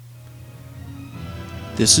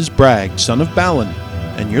This is Bragg, son of Balin,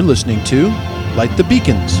 and you're listening to Light the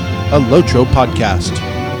Beacons, a Lotro podcast.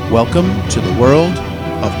 Welcome to the world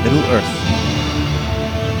of Middle-earth.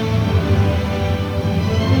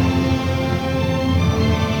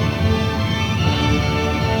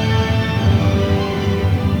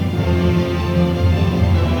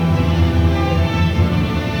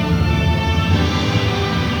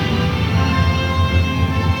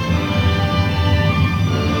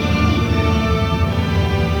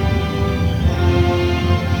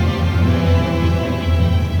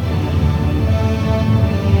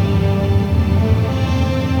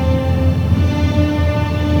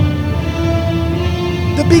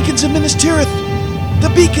 Beacons of Minas Tirith! The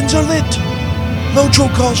beacons are lit! Lotro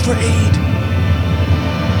calls for aid!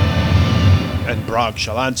 And Bragg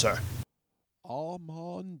shall answer.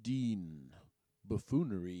 Almondine.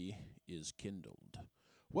 Buffoonery is kindled.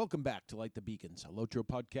 Welcome back to Light the Beacons, a Lotro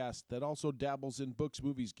podcast that also dabbles in books,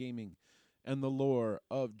 movies, gaming, and the lore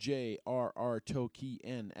of J.R.R.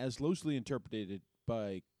 Tolkien, as loosely interpreted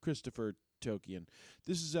by Christopher Tolkien.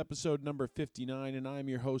 This is episode number 59, and I'm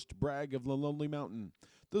your host, Bragg of the Lonely Mountain,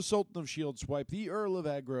 the Sultan of Shield Swipe, the Earl of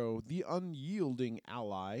Aggro, the Unyielding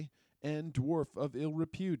Ally, and Dwarf of Ill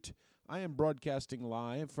Repute. I am broadcasting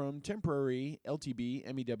live from temporary LTB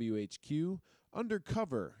MEWHQ,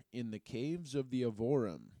 undercover in the caves of the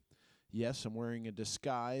Avorum. Yes, I'm wearing a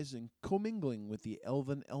disguise and commingling with the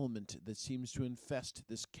elven element that seems to infest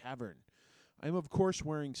this cavern. I'm, of course,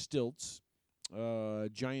 wearing stilts, a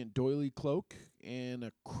giant doily cloak, and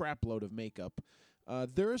a crapload of makeup.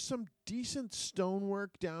 There is some decent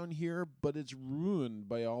stonework down here, but it's ruined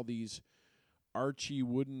by all these archy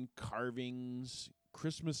wooden carvings,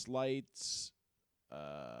 Christmas lights,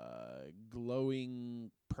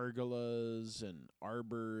 glowing pergolas and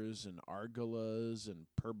arbors and argolas and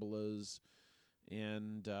pergolas,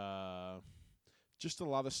 and just a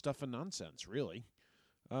lot of stuff and nonsense, really.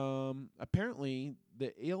 Apparently,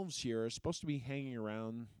 the elves here are supposed to be hanging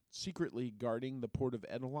around secretly guarding the port of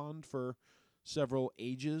Edelond for several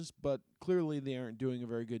ages, but clearly they aren't doing a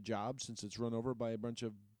very good job since it's run over by a bunch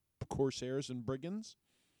of corsairs and brigands.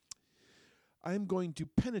 I'm going to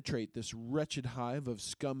penetrate this wretched hive of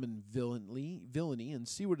scum and villainy and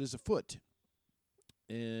see what is afoot,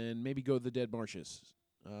 and maybe go to the Dead Marshes,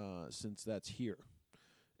 since that's here.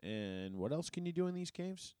 And what else can you do in these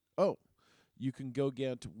caves? Oh, you can go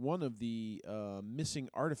get one of the missing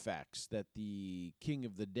artifacts that the King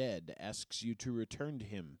of the Dead asks you to return to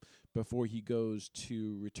him before he goes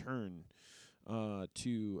to return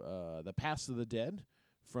to the Pass of the Dead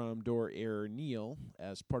from Dor Neil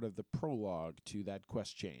as part of the prologue to that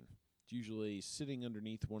quest chain. It's usually sitting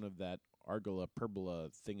underneath one of that Argola Pergola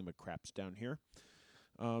thingamacraps down here.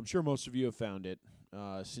 I'm sure most of you have found it,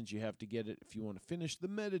 since you have to get it if you want to finish the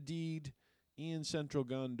meta deed in Central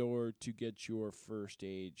Gondor to get your First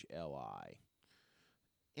Age LI.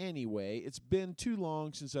 Anyway, it's been too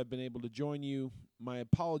long since I've been able to join you. My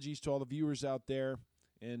apologies to all the viewers out there,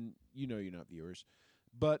 and you know you're not viewers.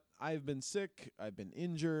 But I've been sick, I've been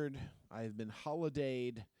injured, I've been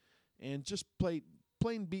holidayed, and just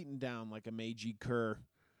plain beaten down like a magey cur.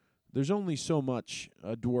 There's only so much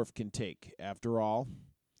a dwarf can take, after all.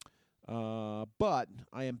 But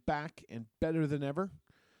I am back and better than ever.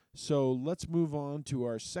 So let's move on to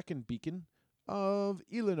our second beacon of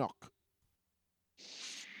Elenok.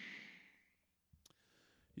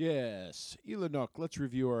 Yes, Elenok, let's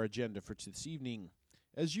review our agenda for this evening.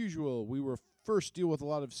 As usual, we will first deal with a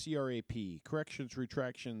lot of CRAP, corrections,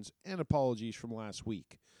 retractions, and apologies from last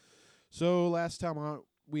week. So last time out,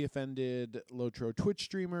 we offended Lotro Twitch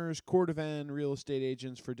streamers, Cordovan, real estate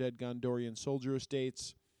agents for dead Gondorian soldier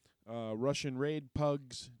estates, Russian raid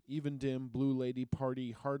pugs, Evendim, Blue Lady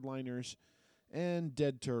Party hardliners, and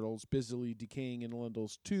dead turtles busily decaying in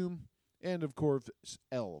Elendil's tomb, and of course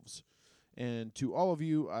elves. And to all of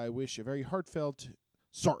you, I wish a very heartfelt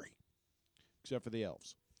sorry, except for the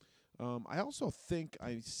elves. I also think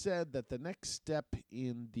I said that the next step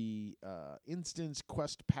in the instance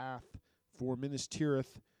quest path for Minas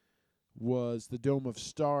Tirith was the Dome of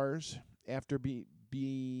Stars after be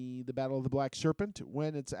the Battle of the Black Serpent,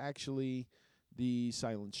 when it's actually the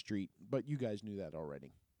Silent Street. But you guys knew that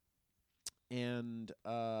already. And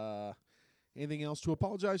anything else to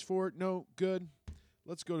apologize for? No? Good.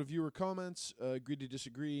 Let's go to viewer comments. Agree to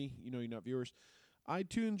disagree. You know you're not viewers.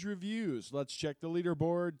 iTunes reviews. Let's check the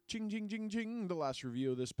leaderboard. Ching, ching, ching, ching. The last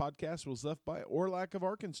review of this podcast was left by Orlac of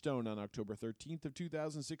Arkenstone on October 13th of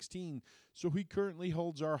 2016. So he currently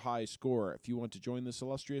holds our high score. If you want to join this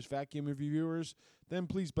illustrious vacuum of reviewers, then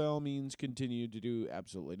please by all means continue to do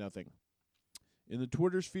absolutely nothing. In the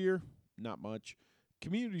Twitter sphere, not much.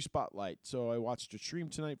 Community Spotlight. So I watched a stream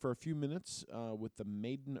tonight for a few minutes with the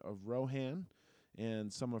Maiden of Rohan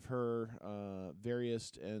and some of her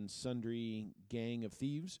various and sundry gang of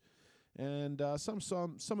thieves. And some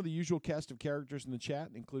of the usual cast of characters in the chat,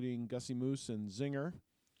 including Gussie Moose and Zinger.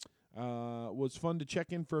 Was fun to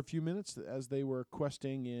check in for a few minutes as they were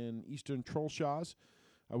questing in Eastern Trollshaws.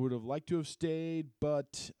 I would have liked to have stayed,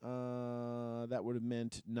 but that would have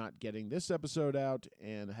meant not getting this episode out,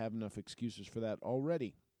 and I have enough excuses for that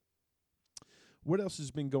already. What else has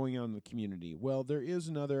been going on in the community? Well, there is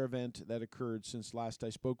another event that occurred since last I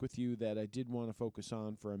spoke with you that I did want to focus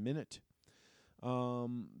on for a minute.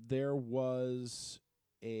 There was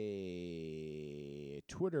a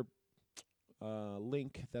Twitter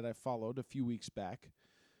link that I followed a few weeks back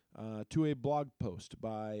to a blog post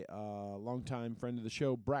by a longtime friend of the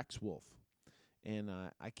show, Braxwolf. And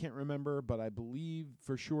I can't remember, but I believe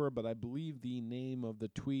the name of the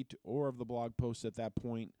tweet or of the blog post at that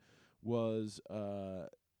point was,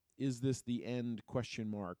 is this the end, ?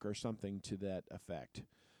 Or something to that effect.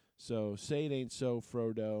 So say it ain't so,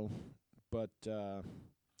 Frodo. But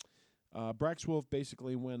Braxwolf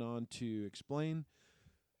basically went on to explain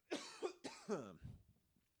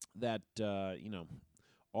that,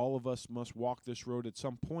 all of us must walk this road at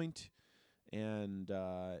some point, and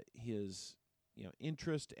his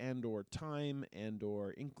interest and or time and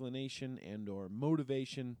or inclination and or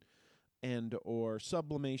motivation and or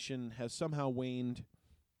sublimation has somehow waned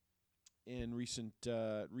in recent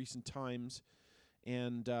times,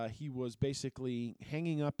 and he was basically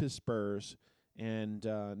hanging up his spurs and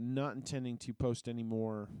not intending to post any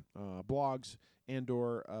more blogs and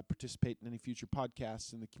or participate in any future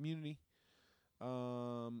podcasts in the community.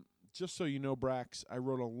 Just so you know, Brax, I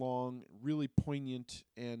wrote a long, really poignant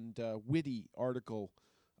and witty article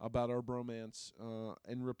about our bromance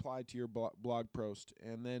in reply to your blog post,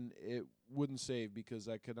 and then it wouldn't save because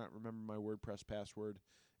I could not remember my WordPress password,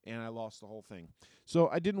 and I lost the whole thing. So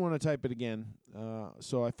I didn't want to type it again,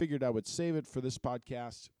 so I figured I would save it for this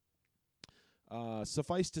podcast.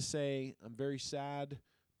 Suffice to say, I'm very sad,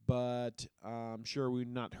 but I'm sure we've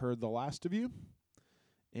not heard the last of you.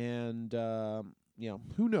 And,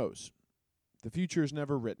 who knows? The future is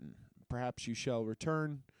never written. Perhaps you shall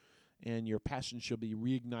return, and your passion shall be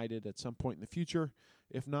reignited at some point in the future.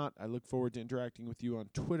 If not, I look forward to interacting with you on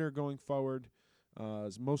Twitter going forward.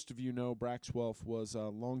 As most of you know, Braxwolf was a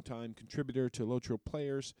longtime contributor to Lotro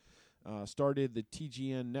Players, started the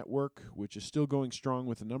TGN Network, which is still going strong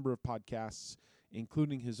with a number of podcasts,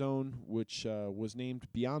 including his own, which was named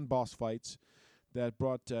Beyond Boss Fights, that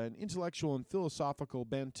brought an intellectual and philosophical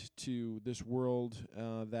bent to this world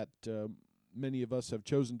that many of us have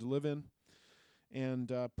chosen to live in.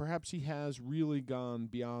 And perhaps he has really gone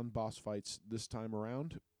beyond boss fights this time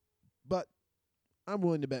around. But I'm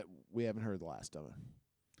willing to bet we haven't heard the last of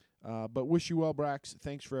him. But wish you well, Brax.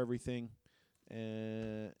 Thanks for everything.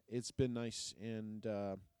 It's been nice, and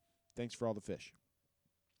thanks for all the fish.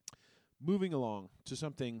 Moving along to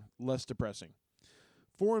something less depressing.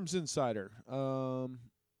 Forums Insider.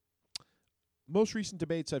 Most recent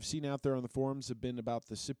debates I've seen out there on the forums have been about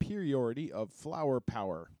the superiority of flower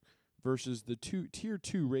power versus the Tier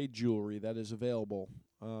 2 raid jewelry that is available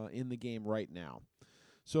in the game right now.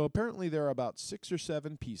 So apparently there are about 6 or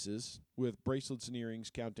 7 pieces, with bracelets and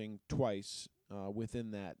earrings counting twice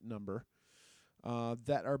within that number,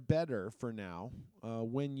 that are better for now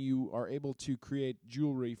when you are able to create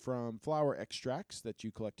jewelry from flower extracts that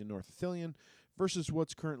you collect in North Ithilien versus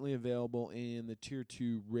what's currently available in the Tier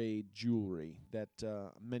 2 raid jewelry that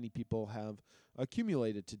many people have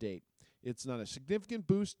accumulated to date. It's not a significant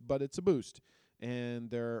boost, but it's a boost. And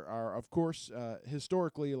there are, of course,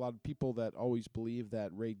 historically a lot of people that always believe that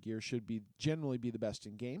raid gear should generally be the best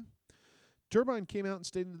in game. Turbine came out and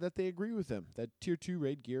stated that they agree with him, that Tier 2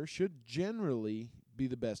 raid gear should generally be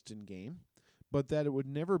the best in game, but that it would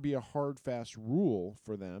never be a hard, fast rule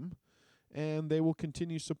for them, and they will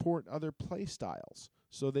continue to support other play styles.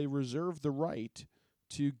 So they reserve the right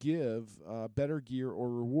to give better gear or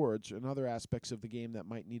rewards in other aspects of the game that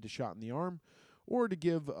might need a shot in the arm, or to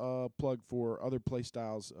give a plug for other play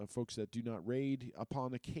styles of folks that do not raid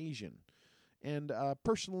upon occasion. And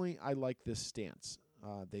personally, I like this stance.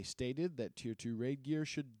 They stated that Tier 2 raid gear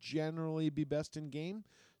should generally be best in game,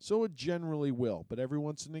 so it generally will. But every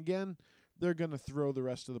once and again, they're going to throw the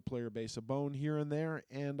rest of the player base a bone here and there,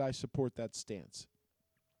 and I support that stance.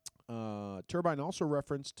 Turbine also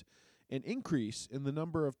referenced an increase in the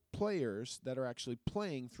number of players that are actually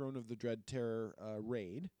playing Throne of the Dread Terror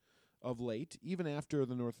raid of late, even after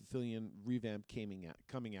the North Ithilien revamp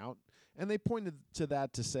coming out. And they pointed to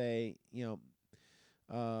that to say,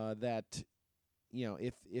 that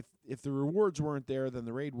if the rewards weren't there, then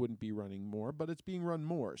the raid wouldn't be running more, but it's being run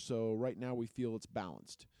more. So right now we feel it's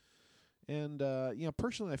balanced. And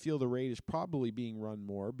personally, I feel the raid is probably being run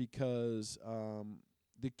more because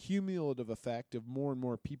the cumulative effect of more and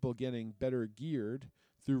more people getting better geared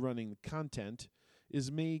through running the content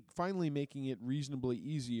is finally making it reasonably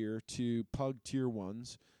easier to pug tier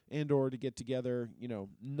 1s and or to get together,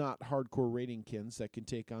 not hardcore raiding kins that can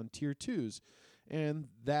take on tier 2s. And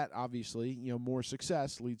that obviously, more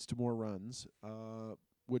success leads to more runs,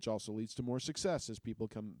 which also leads to more success as people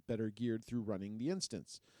come better geared through running the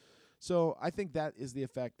instance. So I think that is the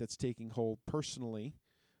effect that's taking hold personally,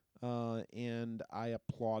 and I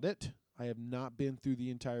applaud it. I have not been through the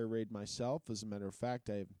entire raid myself. As a matter of fact,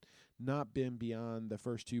 I have not been beyond the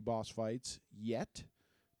first 2 boss fights yet.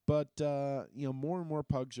 But, more and more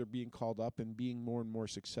pugs are being called up and being more and more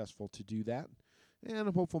successful to do that. And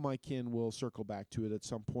I'm hopeful my kin will circle back to it at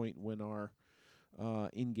some point when our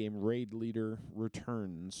in-game raid leader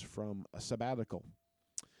returns from a sabbatical.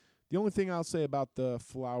 The only thing I'll say about the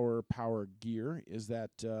flower power gear is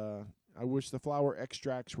that I wish the flower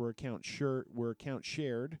extracts were account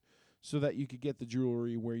shared so that you could get the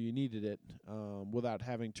jewelry where you needed it without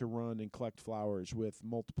having to run and collect flowers with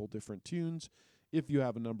multiple different tunes if you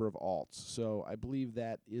have a number of alts. So I believe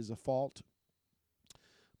that is a fault.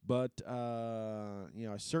 But,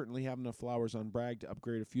 I certainly have enough flowers on Bragg to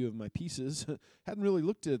upgrade a few of my pieces. Hadn't really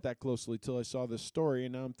looked at it that closely till I saw this story,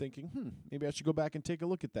 and now I'm thinking, maybe I should go back and take a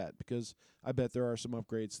look at that, because I bet there are some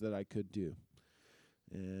upgrades that I could do.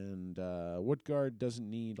 And Woodguard doesn't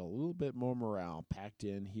need a little bit more morale packed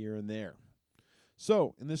in here and there.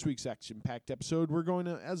 So, in this week's action-packed episode, we're going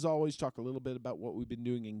to, as always, talk a little bit about what we've been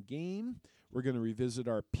doing in-game. We're going to revisit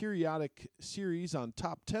our periodic series on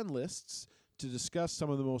top 10 lists to discuss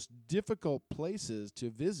some of the most difficult places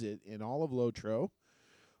to visit in all of Lotro.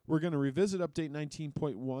 We're going to revisit Update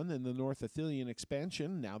 19.1 and the North Athelian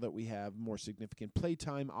expansion now that we have more significant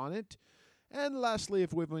playtime on it. And lastly,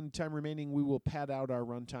 if we have any time remaining, we will pad out our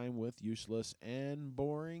runtime with useless and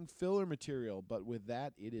boring filler material. But with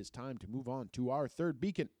that, it is time to move on to our third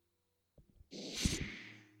beacon.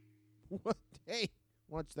 What? Hey,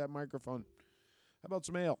 watch that microphone. How about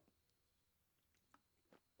some ale?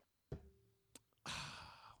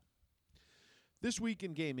 This week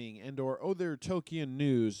in gaming and or other Tolkien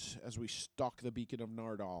news as we stalk the beacon of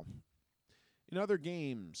Nardal. In other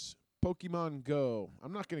games, Pokemon Go.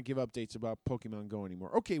 I'm not going to give updates about Pokemon Go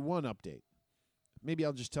anymore. Okay, one update. Maybe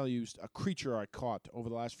I'll just tell you a creature I caught over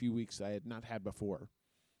the last few weeks I had not had before.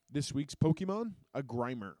 This week's Pokemon, a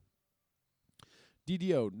Grimer.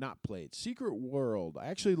 DDO, not played. Secret World. I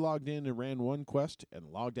actually logged in and ran one quest and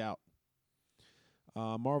logged out.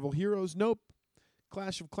 Marvel Heroes, nope.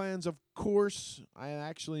 Clash of Clans, of course. I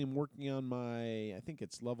actually am working on my, I think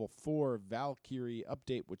it's level 4 Valkyrie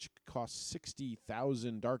update, which costs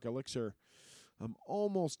 60,000 Dark Elixir. I'm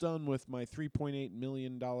almost done with my $3.8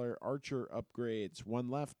 million Archer upgrades. One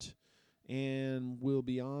left, and we'll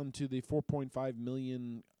be on to the $4.5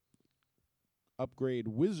 million upgrade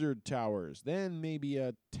Wizard Towers. Then maybe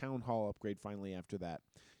a Town Hall upgrade finally after that.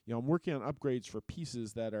 I'm working on upgrades for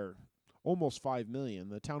pieces that are almost 5 million.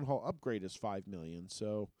 The Town Hall upgrade is 5 million.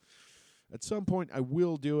 So at some point I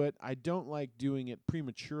will do it. I don't like doing it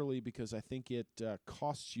prematurely because I think it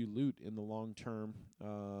costs you loot in the long term.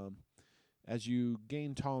 As you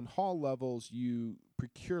gain Town Hall levels, you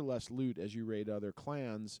procure less loot as you raid other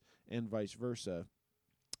clans and vice versa.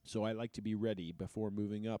 So I like to be ready before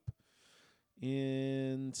moving up.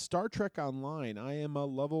 In Star Trek Online, I am a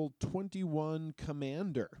level 21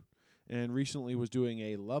 commander, and recently was doing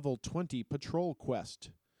a level 20 patrol quest.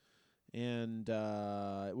 And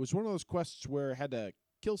it was one of those quests where I had to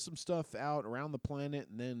kill some stuff out around the planet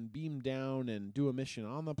and then beam down and do a mission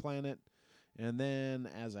on the planet. And then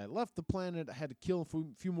as I left the planet, I had to kill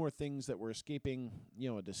a few more things that were escaping,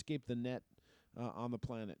 to escape the net on the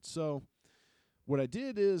planet. So what I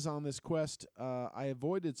did is on this quest, I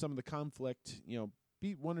avoided some of the conflict,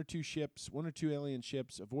 beat one or two alien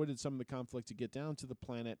ships, avoided some of the conflict to get down to the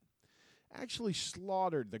planet. Actually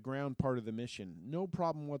slaughtered the ground part of the mission. No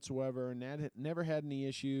problem whatsoever. Never had any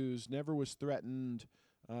issues. Never was threatened.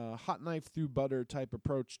 Hot knife through butter type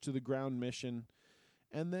approach to the ground mission.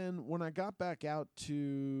 And then when I got back out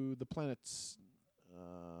to the planet's,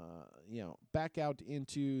 back out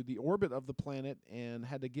into the orbit of the planet and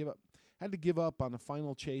had to give up on a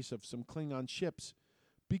final chase of some Klingon ships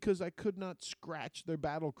because I could not scratch their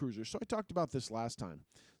battle cruisers. So I talked about this last time.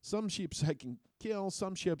 Some ships I can kill,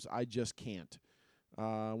 some ships I just can't.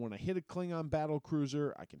 When I hit a Klingon battle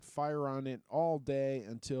cruiser, I can fire on it all day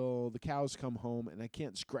until the cows come home, and I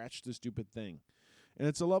can't scratch the stupid thing. And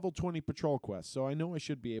it's a level 20 patrol quest, so I know I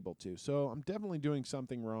should be able to. So I'm definitely doing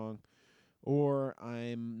something wrong, or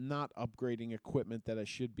I'm not upgrading equipment that I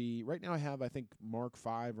should be. Right now I have, I think, Mark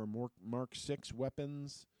 5 or Mark 6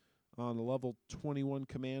 weapons on a level 21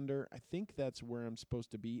 commander. I think that's where I'm supposed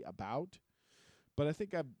to be about. But I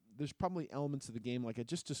think there's probably elements of the game, like I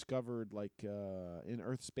just discovered, like in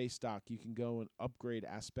Earth Space Dock, you can go and upgrade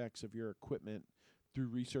aspects of your equipment through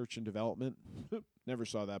research and development. Never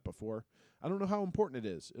saw that before. I don't know how important it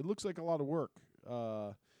is. It looks like a lot of work.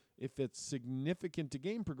 If it's significant to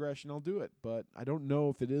game progression, I'll do it, but I don't know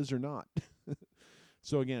if it is or not.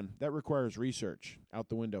 So again, that requires research. Out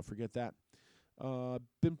the window, forget that.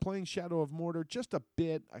 Been playing Shadow of Mordor just a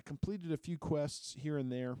bit. I completed a few quests here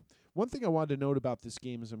and there. One thing I wanted to note about this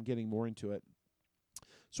game as I'm getting more into it.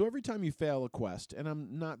 So every time you fail a quest, and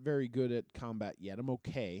I'm not very good at combat yet. I'm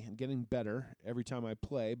okay. I'm getting better every time I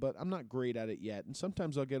play, but I'm not great at it yet. And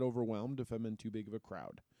sometimes I'll get overwhelmed if I'm in too big of a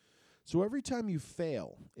crowd. So every time you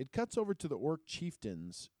fail, it cuts over to the orc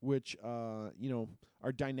chieftains, which are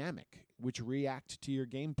dynamic, which react to your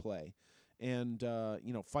gameplay, and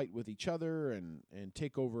fight with each other and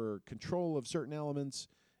take over control of certain elements.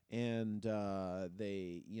 And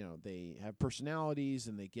they have personalities,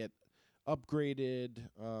 and they get upgraded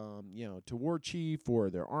to war chief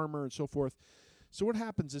or their armor and so forth. So what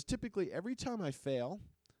happens is typically every time I fail,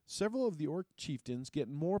 several of the orc chieftains get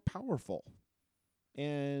more powerful.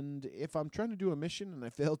 And if I'm trying to do a mission and I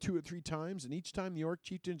fail 2 or 3 times, and each time the orc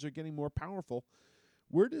chieftains are getting more powerful,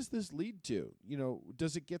 where does this lead to?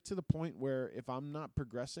 Does it get to the point where if I'm not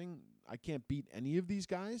progressing, I can't beat any of these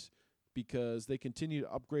guys because they continue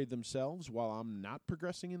to upgrade themselves while I'm not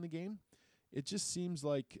progressing in the game? It just seems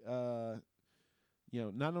like, not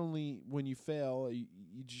only when you fail,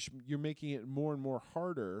 you're making it more and more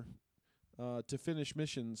harder to finish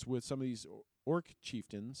missions with some of these orc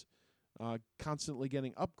chieftains, constantly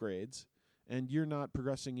getting upgrades, and you're not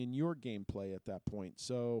progressing in your gameplay at that point.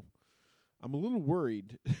 So I'm a little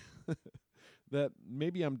worried that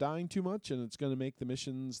maybe I'm dying too much and it's going to make the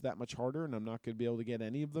missions that much harder and I'm not going to be able to get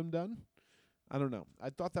any of them done. I don't know. I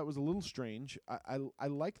thought that was a little strange. I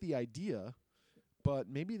like the idea, but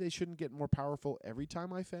maybe they shouldn't get more powerful every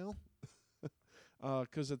time I fail,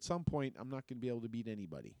 because at some point I'm not going to be able to beat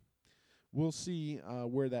anybody. We'll see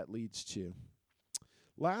where that leads to.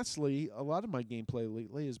 Lastly, a lot of my gameplay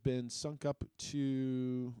lately has been sunk up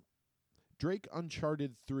to Drake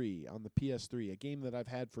Uncharted 3 on the PS3, a game that I've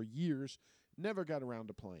had for years, never got around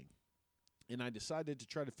to playing. And I decided to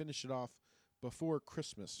try to finish it off before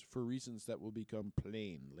Christmas for reasons that will become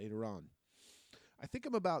plain later on. I think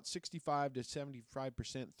I'm about 65 to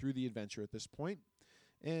 75% through the adventure at this point,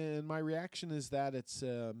 and my reaction is that it's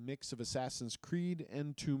a mix of Assassin's Creed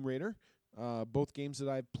and Tomb Raider, both games that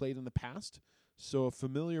I've played in the past, so a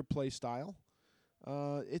familiar play style.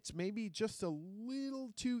 It's maybe just a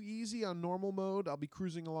little too easy on normal mode. I'll be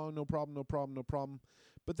cruising along, no problem.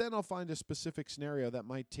 But then I'll find a specific scenario that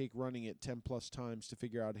might take running it 10 plus times to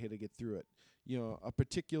figure out how to get through it. A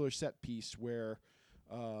particular set piece where,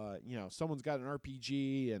 someone's got an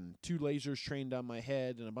RPG and 2 lasers trained on my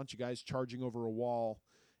head and a bunch of guys charging over a wall.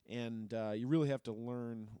 And you really have to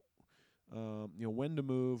learn, when to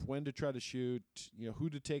move, when to try to shoot, who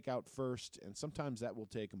to take out first. And sometimes that will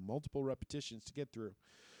take multiple repetitions to get through.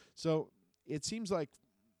 So it seems like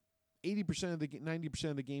 90% of the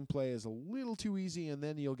gameplay is a little too easy, and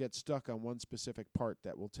then you'll get stuck on one specific part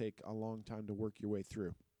that will take a long time to work your way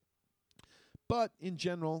through. But in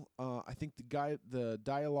general, I think the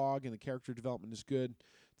dialogue and the character development is good.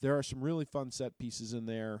 There are some really fun set pieces in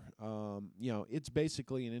there. It's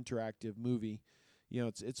basically an interactive movie.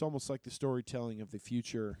 It's almost like the storytelling of the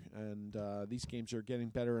future, and these games are getting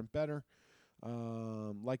better and better.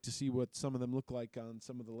 Like to see what some of them look like on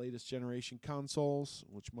some of the latest generation consoles,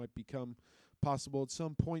 which might become possible at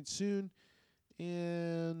some point soon.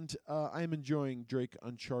 And I'm enjoying Drake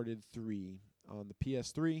Uncharted 3 on the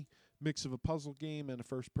PS3. Mix of a puzzle game and a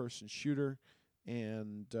first-person shooter,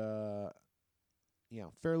 and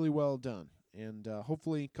fairly well done. And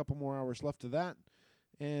hopefully a couple more hours left of that,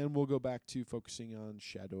 and we'll go back to focusing on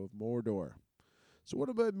Shadow of Mordor. So what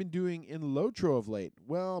have I been doing in Lotro of late?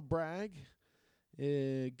 Well, brag.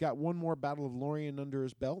 Got one more Battle of Lorien under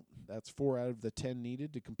his belt. That's 4 out of the 10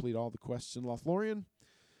 needed to complete all the quests in Lothlorien.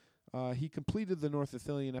 He completed the North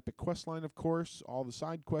Ithilien epic questline, of course, all the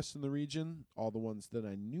side quests in the region, all the ones that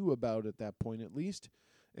I knew about at that point at least,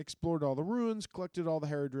 explored all the ruins, collected all the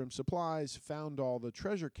Haradrim supplies, found all the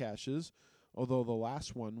treasure caches, although the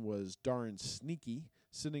last one was darn sneaky,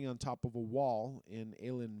 sitting on top of a wall in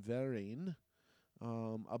Eilunvarin.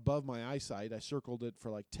 Above my eyesight. I circled it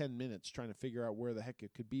for like 10 minutes trying to figure out where the heck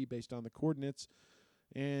it could be based on the coordinates.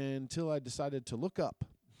 until I decided to look up.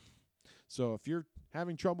 So if you're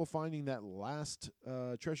having trouble finding that last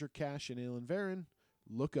treasure cache in Aelin Varen,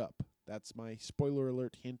 look up. That's my spoiler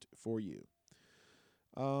alert hint for you.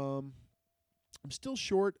 I'm still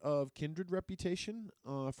short of Kindred reputation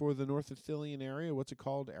for the North Ithilien area. What's it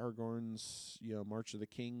called? Aragorn's March of the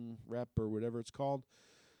King rep or whatever it's called.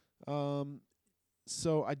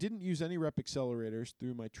 So I didn't use any rep accelerators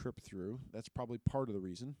through my trip through. That's probably part of the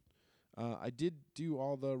reason. I did do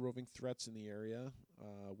all the roving threats in the area,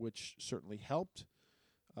 which certainly helped.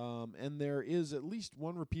 And there is at least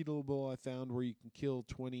one repeatable I found where you can kill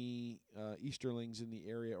 20 Easterlings in the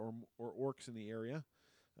area or orcs in the area.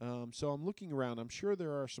 So I'm looking around. I'm sure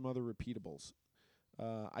there are some other repeatables.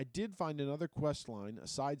 I did find another quest line, a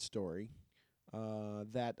side story,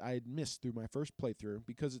 that I had missed through my first playthrough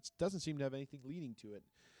because it doesn't seem to have anything leading to it.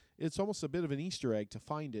 It's almost a bit of an Easter egg to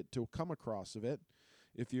find it, to come across of it.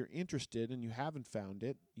 If you're interested and you haven't found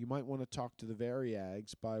it, you might want to talk to the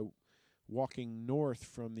Variags by walking north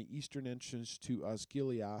from the eastern entrance to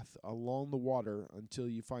Osgiliath along the water until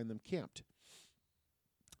you find them camped.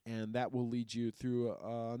 And that will lead you through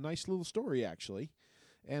a nice little story, actually.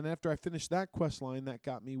 And after I finished that quest line, that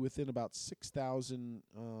got me within about 6,000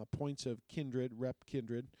 points of Kindred, rep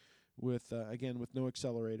Kindred, with no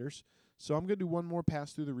accelerators. So I'm going to do one more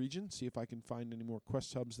pass through the region, see if I can find any more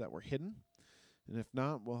quest hubs that were hidden. And if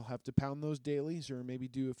not, we'll have to pound those dailies or maybe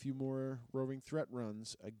do a few more roving threat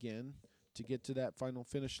runs again to get to that final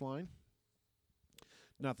finish line.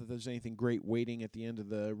 Not that there's anything great waiting at the end of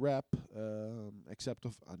the rep, except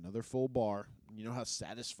another full bar. You know how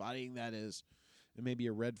satisfying that is. And maybe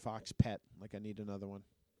a red fox pet, like I need another one.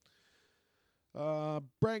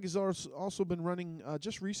 Bragg has also been running,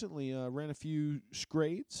 just recently, ran a few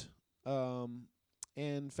Scrades,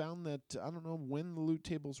 and found that, I don't know when the loot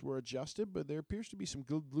tables were adjusted, but there appears to be some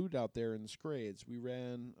good loot out there in the Scrades. We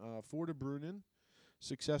ran Ford of Brunnen,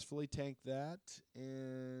 successfully tanked that,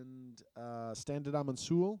 and Standard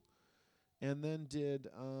Amansul, and then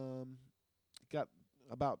got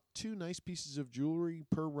about 2 nice pieces of jewelry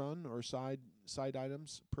per run, or side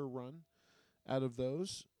items per run out of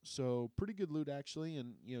those. So pretty good loot, actually,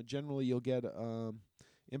 and generally you'll get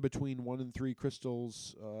in between 1 and 3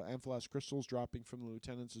 crystals, Amphalas crystals dropping from the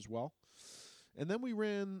lieutenants as well. And then we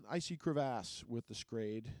ran Icy Crevasse with the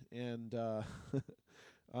Scrade, and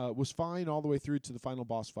was fine all the way through to the final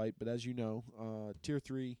boss fight. But as you know, Tier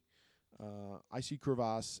 3 Icy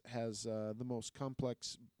Crevasse has the most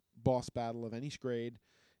complex boss battle of any Scrade.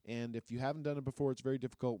 And if you haven't done it before, it's very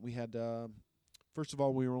difficult. We had, first of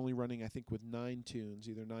all, we were only running, I think, with 9 tunes,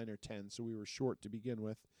 either 9 or 10, so we were short to begin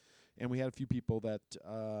with. And we had a few people that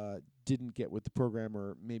didn't get with the program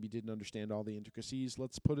or maybe didn't understand all the intricacies,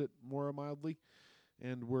 let's put it more mildly,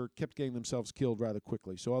 and kept getting themselves killed rather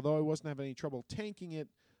quickly. So although I wasn't having any trouble tanking it,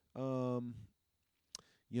 the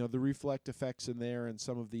reflect effects in there and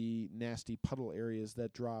some of the nasty puddle areas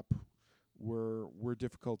that drop were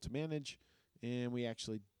difficult to manage, and we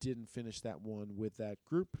actually didn't finish that one with that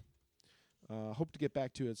group. Hope to get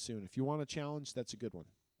back to it soon. If you want a challenge, that's a good one.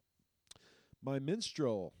 My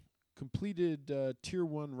Minstrel completed Tier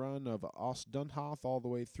 1 run of Os Dunhath all the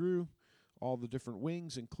way through, all the different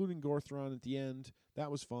wings, including Gorthron at the end. That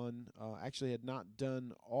was fun. Actually had not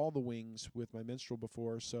done all the wings with my Minstrel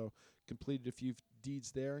before, so completed a few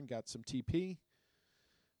deeds there and got some TP.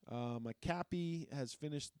 My Cappy has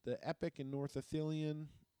finished the Epic in North Ithilien.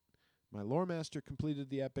 My Loremaster completed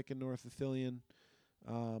the Epic in North Ithilien.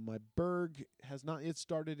 My Berg has not yet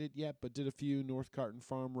started it yet, but did a few North Carton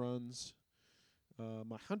farm runs.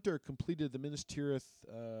 My Hunter completed the Minas Tirith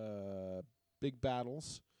big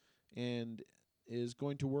battles and is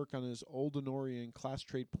going to work on his Old Honorian class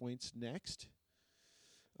trait points next.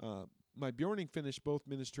 My Bjorning finished both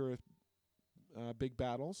Minas Tirith big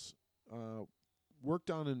battles,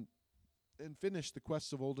 worked on and finished the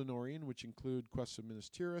quests of Old Honorian, which include quests of Minas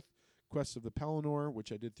Tirith, quests of the Pelennor,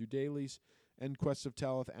 which I did through dailies, and quests of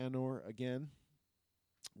Talith Anor again,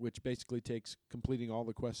 which basically takes completing all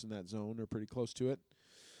the quests in that zone or pretty close to it.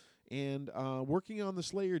 And working on the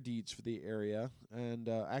Slayer deeds for the area. And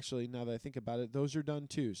actually, now that I think about it, those are done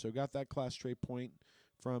too. So got that class trait point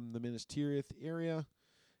from the Minas Tirith area.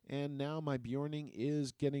 And now my Bjorning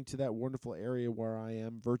is getting to that wonderful area where I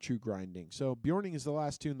am virtue grinding. So Bjorning is the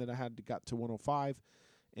last tune that I got to 105.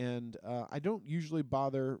 And I don't usually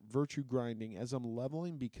bother virtue grinding as I'm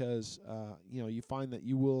leveling because, you find that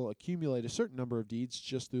you will accumulate a certain number of deeds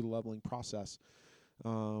just through the leveling process.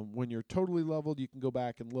 When you're totally leveled, you can go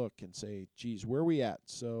back and look and say, geez, where are we at?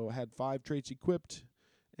 So I had 5 traits equipped,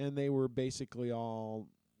 and they were basically all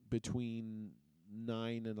between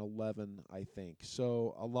 9 and 11, I think.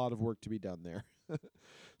 So a lot of work to be done there.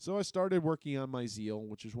 So I started working on my zeal,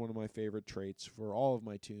 which is one of my favorite traits for all of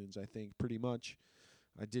my tunes, I think, pretty much.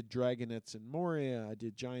 I did Dragonettes in Moria, I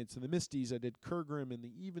did Giants in the Misties, I did Kurgrim in the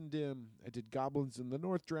Evendim, I did Goblins in the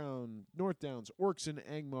North Downs, Orcs in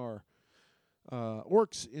Angmar,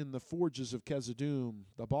 Orcs in the Forges of Khazad-dûm,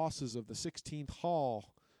 the bosses of the 16th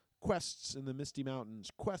Hall, quests in the Misty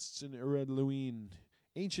Mountains, quests in Ered Luin,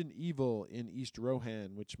 Ancient Evil in East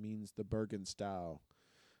Rohan, which means the Bergenstau,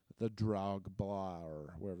 the Dragblar,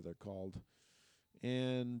 or whatever they're called.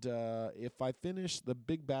 And if I finish the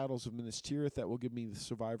big battles of Minas Tirith, that will give me the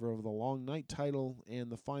Survivor of the Long Night title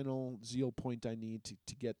and the final zeal point I need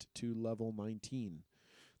to get to level 19.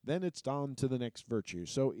 Then it's on to the next virtue.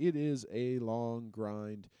 So it is a long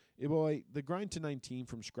grind. The grind to 19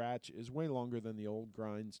 from scratch is way longer than the old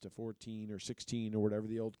grinds to 14 or 16 or whatever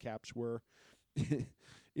the old caps were. It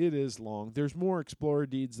is long. There's more Explorer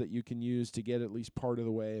deeds that you can use to get at least part of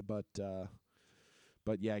the way, but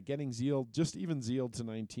yeah, getting zeal, just even zeal to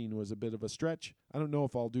 19 was a bit of a stretch. I don't know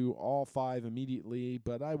if I'll do all 5 immediately,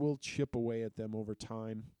 but I will chip away at them over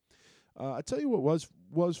time. I tell you what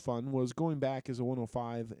was fun was going back as a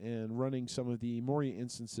 105 and running some of the Moria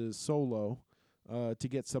instances solo to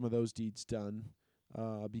get some of those deeds done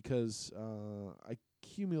because I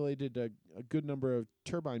accumulated a good number of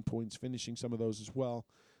turbine points finishing some of those as well,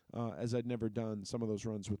 as I'd never done some of those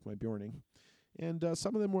runs with my Bjorning. And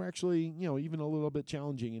some of them were actually, even a little bit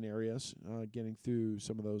challenging in areas, getting through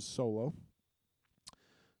some of those solo.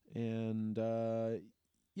 And,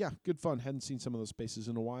 yeah, good fun. Hadn't seen some of those spaces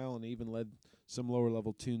in a while, and I even led some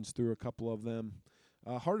lower-level tunes through a couple of them.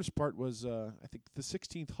 Hardest part was, I think, the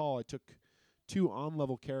 16th Hall. I took 2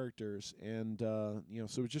 on-level characters, and, so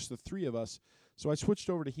it was just the 3 of us. So I switched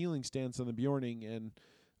over to healing stance on the Bjorning, and,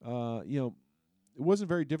 it wasn't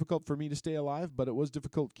very difficult for me to stay alive, but it was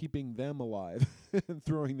difficult keeping them alive and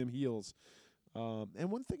throwing them heals.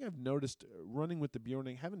 And one thing I've noticed running with the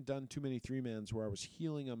Bjorning, haven't done too many 3-mans where I was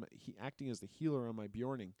healing them, acting as the healer on my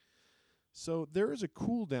Bjorning. So there is a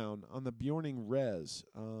cooldown on the Bjorning res.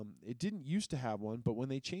 It didn't used to have one, but when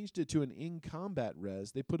they changed it to an in-combat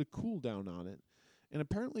res, they put a cooldown on it. And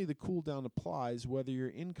apparently the cooldown applies whether you're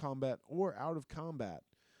in combat or out of combat.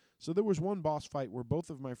 So there was one boss fight where both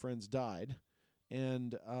of my friends died.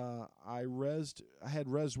 And I had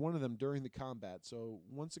rezzed one of them during the combat. So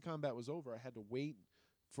once the combat was over, I had to wait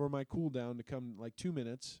for my cooldown to come like 2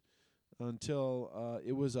 minutes until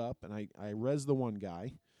it was up, and I rezzed the one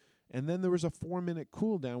guy. And then there was a 4-minute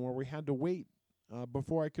cooldown where we had to wait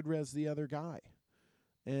before I could res the other guy.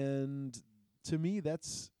 And to me,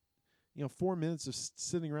 that's 4 minutes of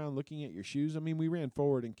sitting around looking at your shoes. I mean, we ran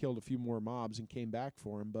forward and killed a few more mobs and came back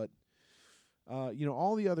for him, but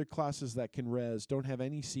all the other classes that can res don't have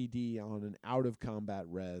any CD on an out-of-combat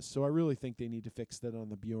res, so I really think they need to fix that on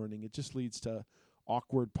the Bjorning. It just leads to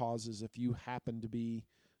awkward pauses if you happen to be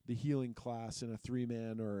the healing class in a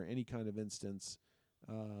 3-man or any kind of instance.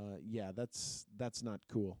 That's not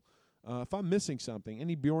cool. If I'm missing something,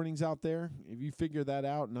 any Bjornings out there, if you figure that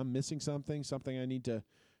out and I'm missing something I need to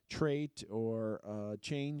trait or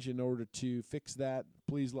change in order to fix that,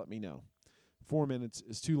 please let me know. 4 minutes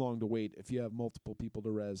is too long to wait if you have multiple people to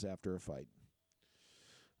res after a fight.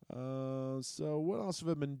 So what else have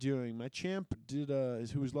I been doing? My champ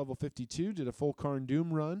who was level 52, did a full Karn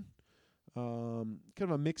Doom run. Kind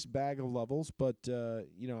of a mixed bag of levels, but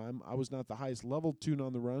I was not the highest level tune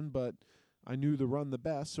on the run, but I knew the run the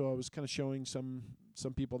best, so I was kind of showing some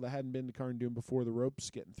people that hadn't been to Karn Doom before the ropes,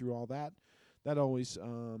 getting through all that. That always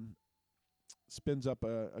spins up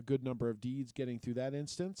a good number of deeds getting through that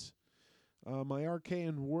instance. My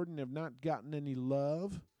Archaean Warden have not gotten any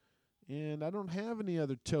love, and I don't have any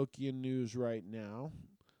other Tolkien news right now,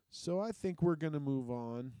 so I think we're going to move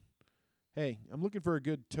on. Hey, I'm looking for a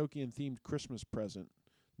good Tolkien-themed Christmas present.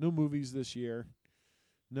 No movies this year.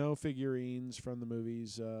 No figurines from the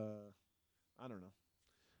movies. I don't know.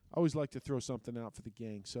 I always like to throw something out for the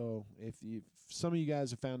gang, so if some of you guys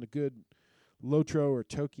have found a good Lotro or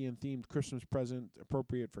Tolkien-themed Christmas present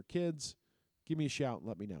appropriate for kids, give me a shout and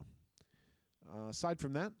let me know. Aside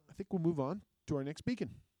from that, I think we'll move on to our next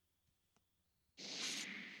beacon.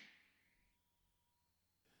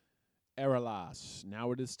 Eralas.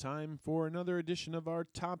 Now it is time for another edition of our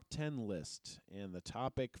Top 10 list. And the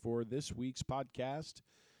topic for this week's podcast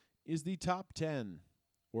is the top 10,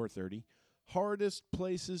 or 30, hardest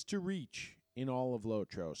places to reach in all of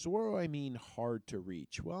Lotro. So what do I mean hard to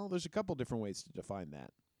reach? Well, there's a couple different ways to define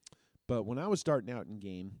that. But when I was starting out in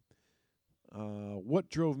game, what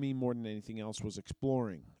drove me more than anything else was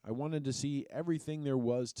exploring. I wanted to see everything there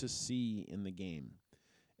was to see in the game.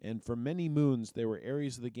 And for many moons, there were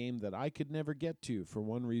areas of the game that I could never get to for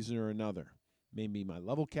one reason or another. Maybe my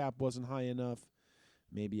level cap wasn't high enough.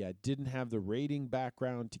 Maybe I didn't have the raiding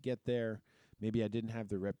background to get there. Maybe I didn't have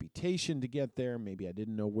the reputation to get there. Maybe I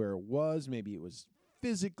didn't know where it was. Maybe it was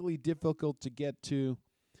physically difficult to get to.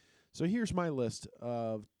 So here's my list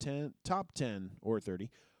of top 10 or 30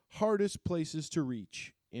 hardest places to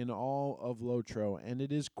reach in all of Lotro, and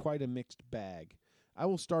it is quite a mixed bag. I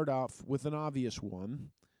will start off with an obvious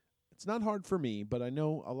one. It's not hard for me, but I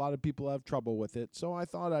know a lot of people have trouble with it, so I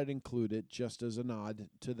thought I'd include it just as a nod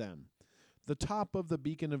to them. The top of the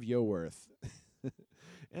Beacon of Yoworth.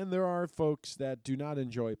 And there are folks that do not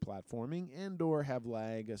enjoy platforming and or have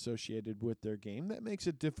lag associated with their game that makes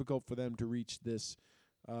it difficult for them to reach this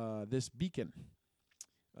beacon.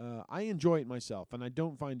 I enjoy it myself, and I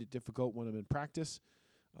don't find it difficult when I'm in practice.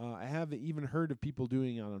 I have even heard of people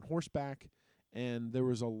doing it on horseback, and there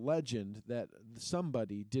was a legend that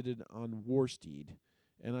somebody did it on Warsteed,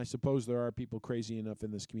 and I suppose there are people crazy enough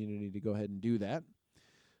in this community to go ahead and do that.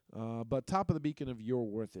 But top of the Beacon of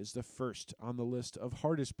Yoworth is the first on the list of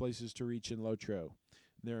hardest places to reach in Lotro.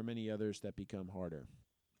 There are many others that become harder.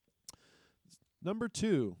 Number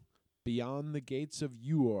 2, beyond the gates of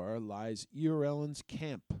Uor lies Eorellen's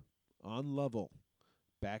camp on level.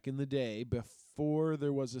 Back in the day, before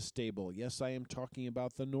there was a stable. Yes, I am talking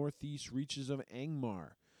about the northeast reaches of Angmar.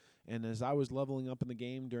 And as I was leveling up in the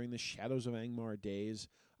game during the Shadows of Angmar days,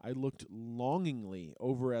 I looked longingly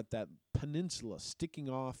over at that peninsula sticking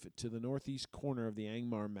off to the northeast corner of the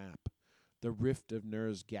Angmar map, the Rift of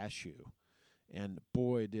Nerz-Gashu. And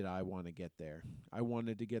boy, did I want to get there. I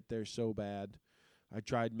wanted to get there so bad. I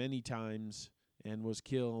tried many times and was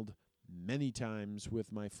killed many times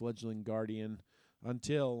with my fledgling guardian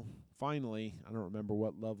until finally, I don't remember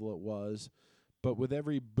what level it was, but with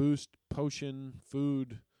every boost, potion,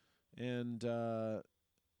 food, and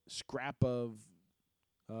scrap of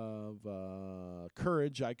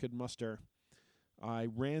courage I could muster, I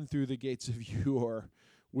ran through the gates of Uor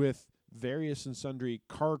with various and sundry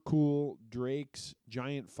Karkul, drakes,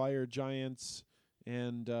 giant fire giants,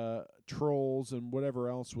 and trolls and whatever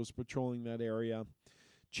else was patrolling that area,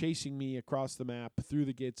 chasing me across the map through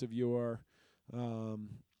the gates of Uor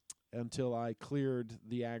until I cleared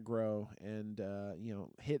the aggro and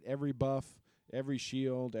hit every buff, every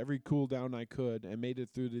shield, every cooldown I could, and made it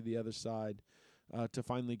through to the other side to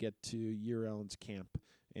finally get to Eorellen's camp.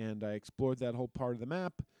 And I explored that whole part of the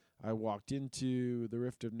map. I walked into the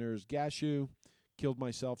Rift of Nerz-Gashu, killed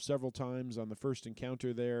myself several times on the first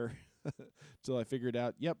encounter there until I figured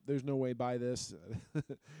out, yep, there's no way by this.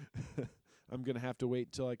 I'm going to have to wait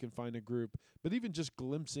until I can find a group. But even just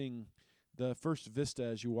glimpsing the first vista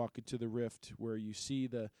as you walk into the rift, where you see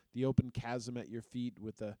the open chasm at your feet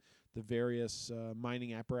with the various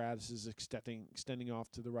mining apparatuses extending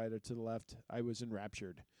off to the right or to the left, I was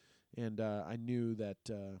enraptured. And I knew that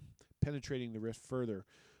penetrating the rift further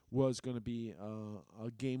was going to be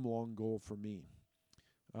a game-long goal for me.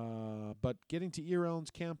 But getting to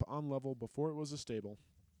Eorellen's camp on level before it was a stable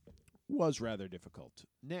was rather difficult.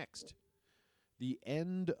 Next, the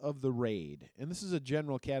end of the raid. And this is a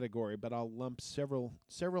general category, but I'll lump several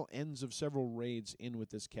ends of several raids in with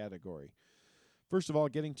this category. First of all,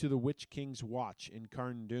 getting to the Witch King's Watch in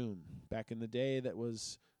Karn Dûm. Back in the day, that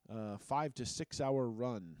was a 5 to 6 hour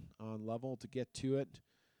run on level to get to it.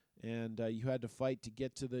 And you had to fight to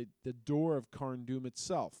get to the door of Karn Dûm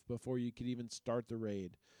itself before you could even start the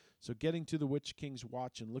raid. So getting to the Witch King's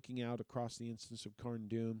Watch and looking out across the instance of Karn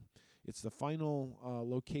Dûm, it's the final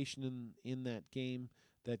location in that game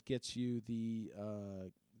that gets you the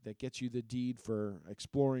deed for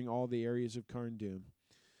exploring all the areas of Karn Dûm.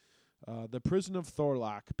 The Prison of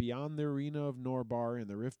Thorlak, beyond the Arena of Norbar and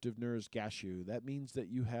the Rift of Nerz-Gashu. That means that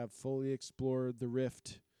you have fully explored the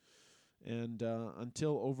Rift, and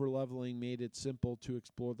until overleveling made it simple to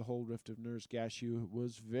explore the whole Rift of Nerz-Gashu, it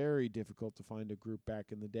was very difficult to find a group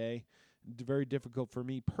back in the day. Very difficult for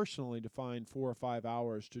me personally to find 4 or 5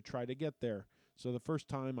 hours to try to get there. So the first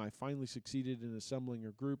time I finally succeeded in assembling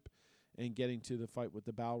a group and getting to the fight with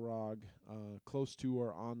the Balrog close to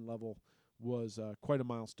or on level was quite a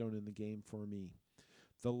milestone in the game for me.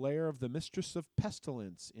 The Lair of the Mistress of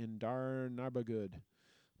Pestilence in Dar Narbogud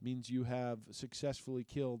means you have successfully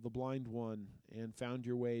killed the Blind One and found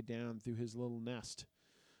your way down through his little nest.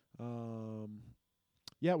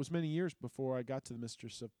 It was many years before I got to the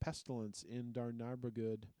Mistress of Pestilence in Dar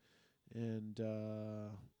Narbogud, and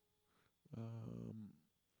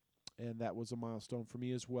that was a milestone for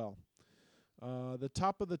me as well. The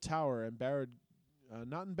top of the tower in Barad,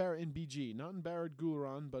 not in BG, not in Barad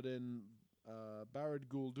Gul'ran, but in Barad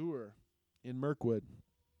Guldur in Mirkwood.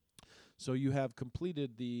 So you have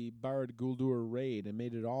completed the Barad Guldur raid and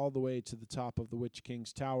made it all the way to the top of the Witch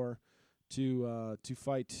King's Tower to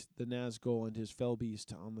fight the Nazgul and his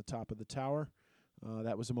Fellbeast on the top of the tower.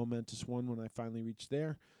 That was a momentous one when I finally reached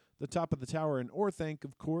there. The top of the tower in Orthanc,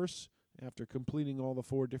 of course, after completing all the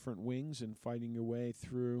 4 different wings and fighting your way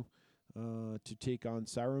through to take on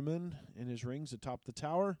Saruman and his rings atop the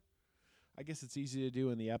tower. I guess it's easy to do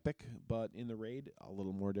in the Epic, but in the Raid, a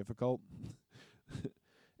little more difficult.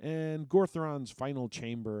 And Gorthron's final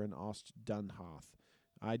chamber in Ost Dunhath.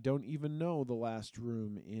 I don't even know the last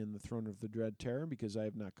room in the Throne of the Dread Terror because I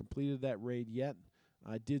have not completed that raid yet.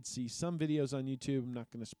 I did see some videos on YouTube. I'm not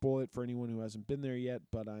going to spoil it for anyone who hasn't been there yet,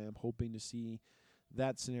 but I am hoping to see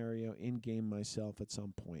that scenario in-game myself at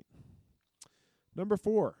some point. Number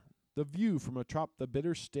 4, the view from atop the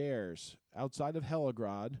Bitter Stairs outside of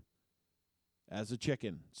Heligrod as a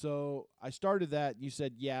chicken. So I started that. You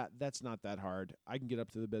said, yeah, that's not that hard. I can get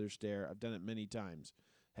up to the Bitter Stair. I've done it many times.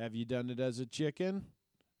 Have you done it as a chicken?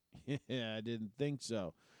 Yeah, I didn't think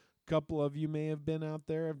so. A couple of you may have been out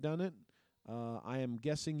there, have done it. I am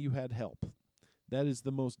guessing you had help. That is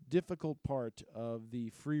the most difficult part of the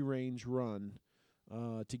free-range run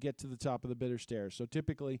to get to the top of the Bitter Stairs. So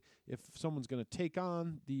typically, if someone's going to take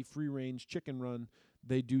on the free-range chicken run,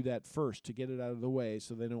 they do that first to get it out of the way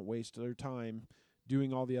so they don't waste their time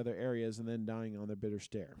doing all the other areas and then dying on their Bitter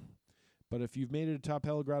Stair. But if you've made it atop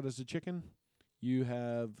Heligrod as a chicken, you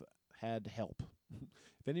have had help.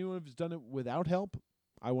 If anyone has done it without help,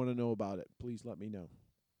 I want to know about it. Please let me know.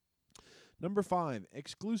 Number 5,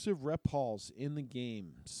 exclusive rep halls in the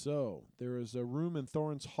game. So there is a room in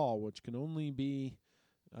Thorin's Hall which can only be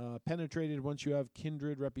penetrated once you have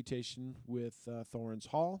kindred reputation with Thorin's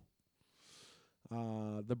Hall.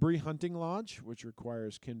 The Bree Hunting Lodge, which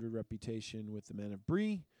requires kindred reputation with the Men of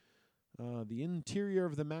Bree. The interior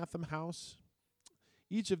of the Matham House.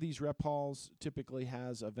 Each of these rep halls typically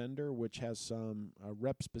has a vendor which has some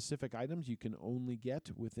rep-specific items you can only get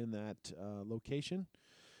within that location.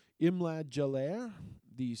 Imlad Jalair,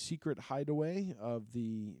 the secret hideaway of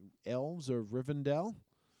the elves of Rivendell,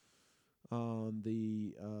 on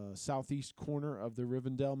the southeast corner of the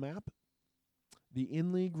Rivendell map. The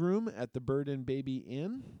Inn-League room at the Bird and Baby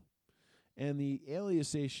Inn, and the Ale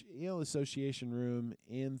Association room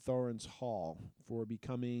in Thorin's Hall for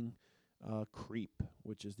becoming Creep,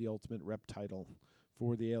 which is the ultimate rep title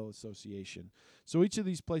for the Ale Association. So each of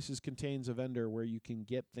these places contains a vendor where you can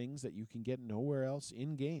get things that you can get nowhere else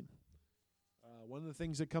in-game. One of the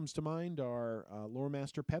things that comes to mind are Lore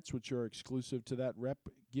Master pets, which are exclusive to that rep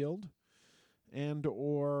guild, and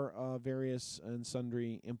or various and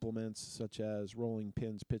sundry implements such as rolling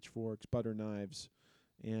pins, pitchforks, butter knives,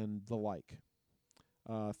 and the like.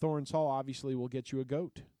 Thorin's Hall obviously will get you a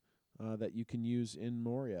goat that you can use in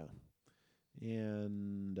Moria.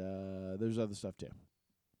 And there's other stuff too.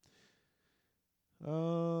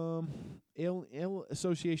 Ale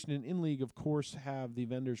Association and Inn-League, of course, have the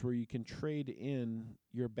vendors where you can trade in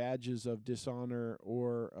your badges of dishonor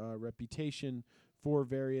or reputation for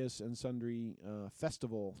various and sundry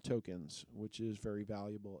festival tokens, which is very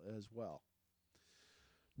valuable as well.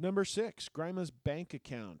 Number 6, Gryma's bank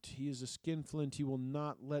account. He is a skinflint. He will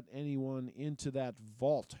not let anyone into that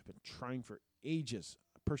vault. I've been trying for ages.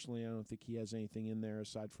 Personally, I don't think he has anything in there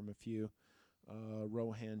aside from a few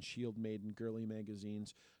Rohan, Shield Maiden, girly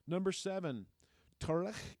magazines. Number 7,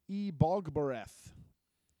 Torech y Bogbareth,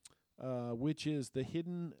 which is the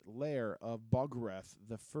hidden lair of Bogreth,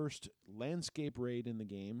 the first landscape raid in the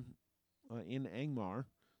game in Angmar,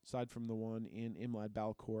 aside from the one in Imlad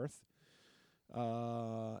Balcorth.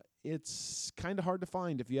 It's kind of hard to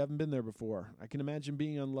find if you haven't been there before. I can imagine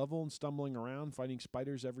being on level and stumbling around, fighting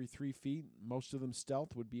spiders every 3 feet. Most of them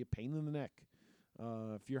stealth would be a pain in the neck.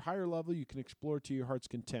 If you're higher level, you can explore to your heart's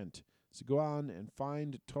content. So go on and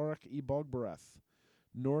find Torech y Bogbareth,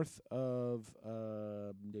 north of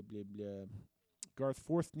Garth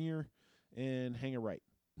Forthnir, and hang a right.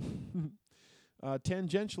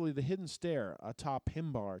 Tangentially, the hidden stair atop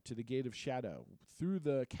Himbar to the Gate of Shadow. Through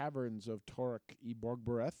the caverns of Torech y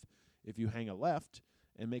Bogbareth, if you hang a left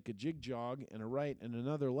and make a jig jog and a right and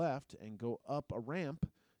another left and go up a ramp,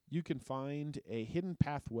 you can find a hidden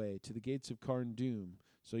pathway to the gates of Karn Doom,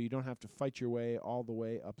 so you don't have to fight your way all the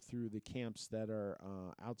way up through the camps that are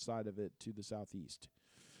outside of it to the southeast.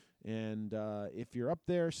 And if you're up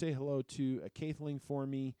there, say hello to a Caithling for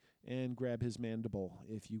me and grab his mandible,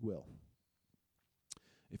 if you will.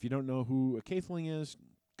 If you don't know who a Caithling is,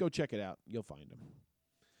 go check it out. You'll find him.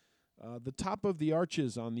 The top of the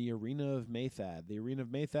arches on the Arena of Maethad. The Arena of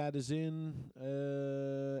Maethad is in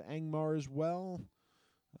Angmar as well,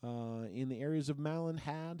 in the areas of Malin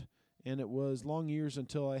Had, And it was long years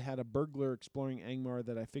until I had a burglar exploring Angmar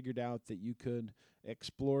that I figured out that you could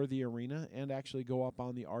explore the arena and actually go up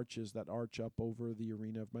on the arches that arch up over the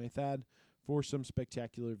arena of Maethad for some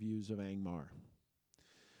spectacular views of Angmar.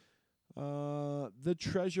 The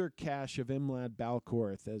treasure cache of Imlad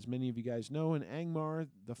Balcorth. As many of you guys know, in Angmar,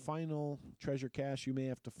 the final treasure cache you may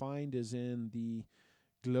have to find is in the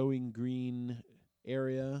glowing green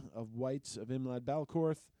area of whites of Imlad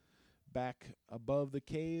Balcorth, back above the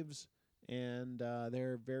caves, and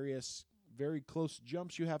there are various very close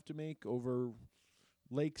jumps you have to make over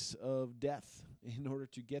lakes of death in order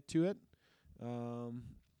to get to it.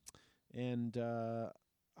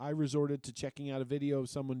 I resorted to checking out a video of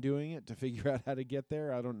someone doing it to figure out how to get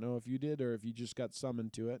there. I don't know if you did or if you just got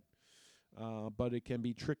summoned to it, but it can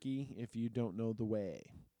be tricky if you don't know the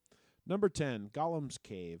way. Number 10, Golem's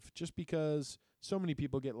Cave. Just because so many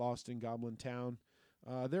people get lost in Goblin Town,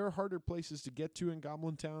 there are harder places to get to in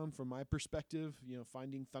Goblin Town from my perspective.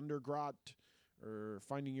 Finding Thundergrot or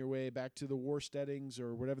finding your way back to the Warsteadings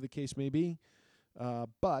or whatever the case may be.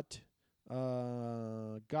 But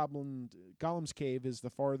Golem's Cave is the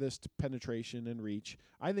farthest penetration and reach.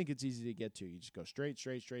 I think it's easy to get to. You just go straight,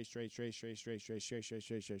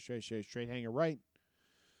 hang a right.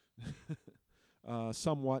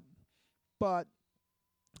 Somewhat. But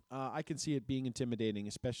I can see it being intimidating,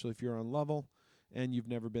 especially if you're on level and you've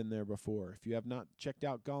never been there before. If you have not checked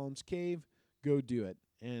out Golem's Cave, go do it.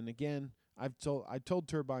 And again, I told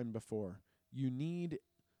Turbine before, you need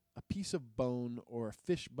a piece of bone or a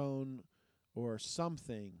fish bone or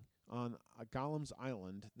something on a Golem's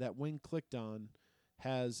Island that, when clicked on,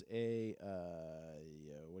 has a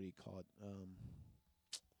what do you call it?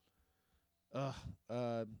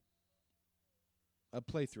 A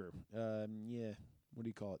playthrough. What do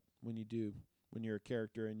you call it when you're a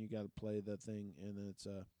character and you got to play the thing, and then it's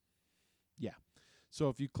So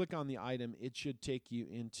if you click on the item, it should take you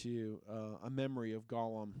into a memory of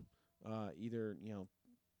Golem, either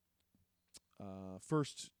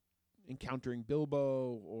first encountering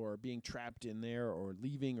Bilbo or being trapped in there or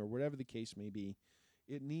leaving or whatever the case may be.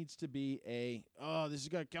 It needs to be this is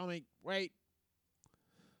going to kill me. Wait.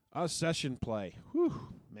 A session play.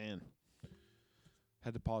 Whew, man.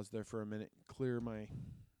 Had to pause there for a minute, clear my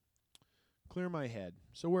head.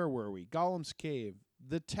 So where were we? Golem's Cave.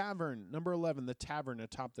 The Tavern, number 11, the Tavern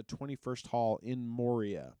atop the 21st Hall in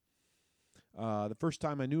Moria. The first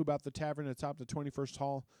time I knew about the Tavern atop the 21st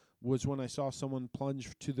Hall was when I saw someone plunge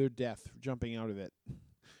to their death jumping out of it.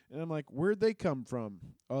 And I'm like, where'd they come from?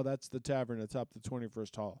 Oh, that's the Tavern atop the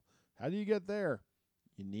 21st Hall. How do you get there?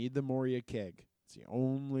 You need the Moria keg. It's the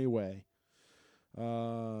only way.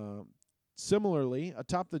 Similarly,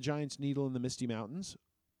 atop the Giant's Needle in the Misty Mountains,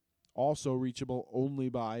 also reachable only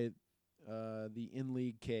by the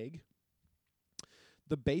in-league keg.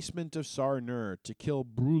 The basement of Sarnur to kill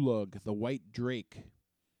Brulug, the White Drake,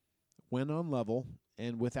 when on level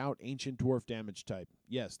and without Ancient Dwarf damage type.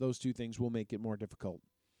 Yes, those two things will make it more difficult.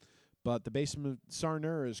 But the basement of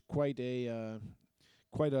Sarnur is quite a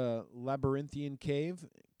labyrinthian cave.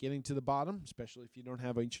 Getting to the bottom, especially if you don't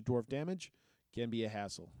have Ancient Dwarf damage, can be a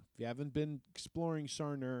hassle. If you haven't been exploring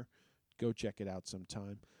Sarnur, go check it out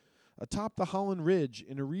sometime. Atop the Holland Ridge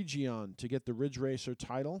in Eregion to get the Ridge Racer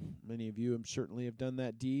title. Many of you certainly have done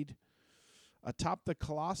that deed. Atop the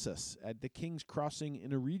Colossus at the King's Crossing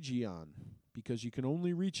in Eregion, because you can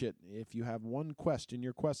only reach it if you have one quest in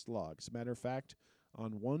your quest log. As a matter of fact,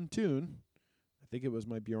 on one tune, I think it was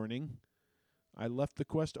my Bjorning, I left the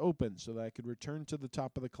quest open so that I could return to the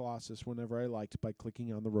top of the Colossus whenever I liked by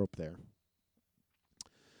clicking on the rope there.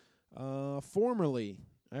 Formerly,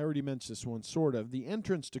 I already mentioned this one, sort of, the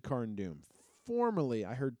entrance to Carndoom. Formerly,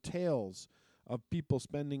 I heard tales of people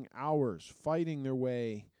spending hours fighting their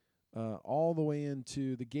way all the way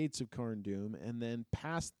into the gates of Carndoom and then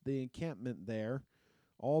past the encampment there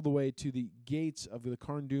all the way to the gates of the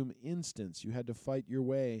Carndoom instance. You had to fight your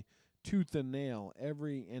way tooth and nail.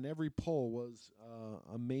 Every pull was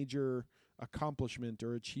a major accomplishment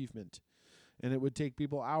or achievement. And it would take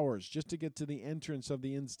people hours just to get to the entrance of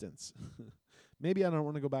the instance. Maybe I don't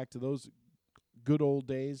want to go back to those good old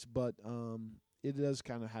days, but it does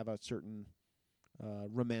kind of have a certain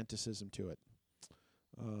romanticism to it.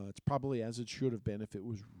 It's probably as it should have been if it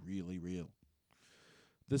was really real.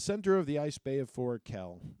 The center of the ice bay of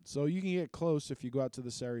Forkel. So you can get close if you go out to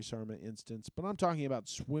the Sarisarma instance, but I'm talking about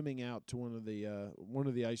swimming out to one of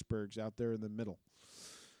the icebergs out there in the middle.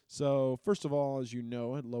 So, first of all, as you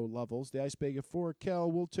know, at low levels, the Ice Bay of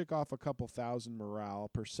Forkel will tick off a couple thousand morale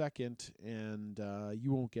per second, and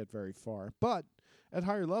you won't get very far. But at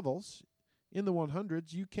higher levels, in the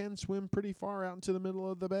 100s, you can swim pretty far out into the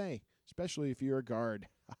middle of the bay, especially if you're a guard.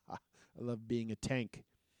 I love being a tank.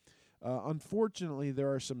 Unfortunately,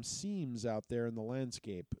 there are some seams out there in the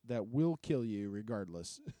landscape that will kill you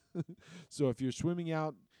regardless. So if you're swimming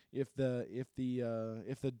out, if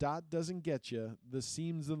the dot doesn't get you, the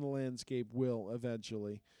seams in the landscape will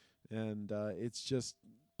eventually, and it's just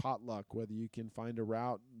pot luck whether you can find a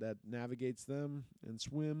route that navigates them and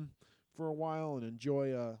swim for a while and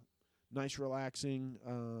enjoy a nice relaxing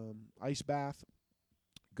ice bath.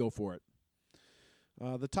 Go for it.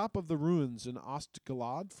 The top of the ruins in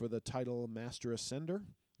Ostgalad for the title Master Ascender.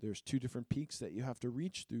 There's 2 different peaks that you have to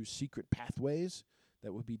reach through secret pathways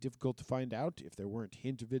that would be difficult to find out if there weren't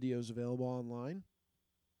hint videos available online.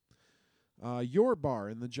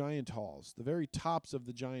 Yorbar in the Giant Halls, the very tops of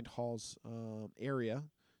the Giant Halls area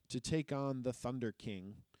to take on the Thunder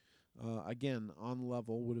King. Again, on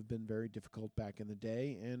level would have been very difficult back in the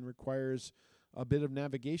day and requires a bit of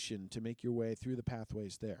navigation to make your way through the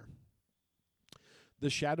pathways there. The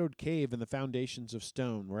Shadowed Cave and the Foundations of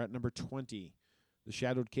Stone. We're at number 20. The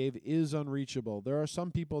Shadowed Cave is unreachable. There are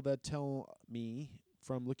some people that tell me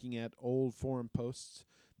from looking at old forum posts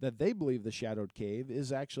that they believe the Shadowed Cave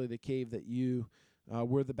is actually the cave that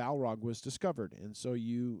where the Balrog was discovered, and so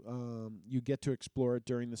you get to explore it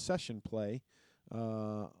during the session play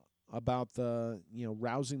about the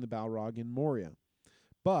rousing the Balrog in Moria.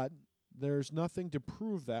 But there's nothing to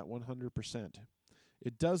prove that 100%.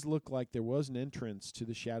 It does look like there was an entrance to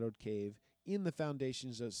the Shadowed Cave in the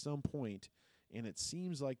Foundations at some point, and it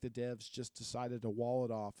seems like the devs just decided to wall it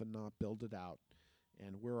off and not build it out,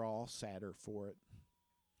 and we're all sadder for it.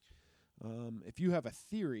 If you have a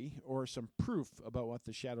theory or some proof about what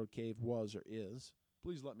the Shadowed Cave was or is,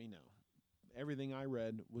 please let me know. Everything I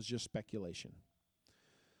read was just speculation.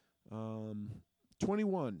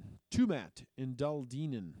 21, Tumat in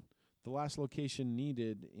Duldinen, the last location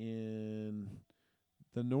needed in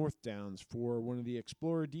the North Downs for one of the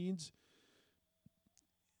Explorer deeds.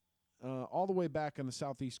 All the way back on the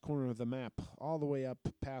southeast corner of the map, all the way up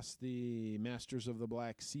past the Masters of the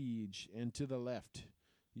Black Siege, and to the left,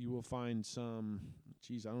 you will find some,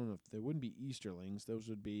 I don't know, if they wouldn't be Easterlings. Those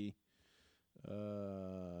would be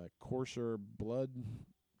Courser Blood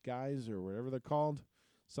guys or whatever they're called.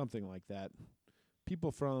 Something like that.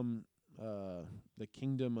 People from the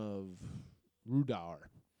Kingdom of Rudar.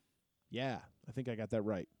 Yeah, I think I got that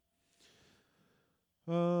right.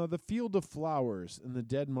 The Field of Flowers in the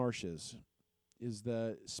Dead Marshes is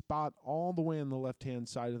the spot all the way on the left-hand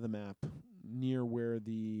side of the map near where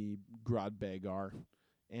the Grodbeg are.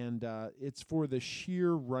 And it's for the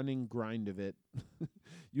sheer running grind of it.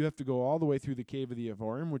 You have to go all the way through the Cave of the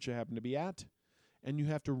Avorim, which I happen to be at, and you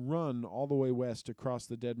have to run all the way west across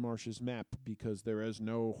the Dead Marshes map because there is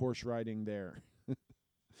no horse riding there.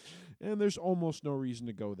 And there's almost no reason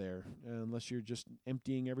to go there unless you're just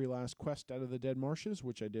emptying every last quest out of the Dead Marshes,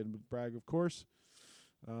 which I did with Bragg, of course.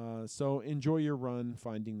 So enjoy your run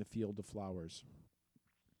finding the Field of Flowers.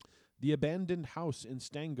 The Abandoned House in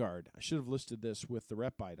Stangard. I should have listed this with the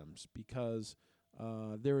rep items because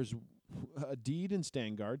there is a deed in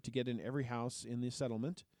Stangard to get in every house in the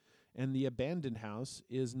settlement, and the Abandoned House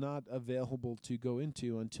is not available to go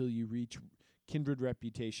into until you reach Kindred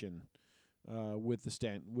Reputation with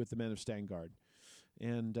the Men of Stangard.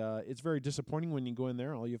 And it's very disappointing when you go in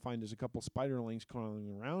there. All you find is a couple spiderlings crawling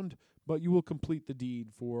around, but you will complete the deed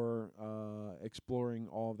for exploring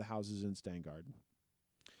all of the houses in Stangard.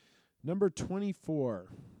 Number 24,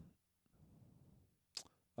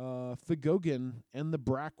 Thagogan and the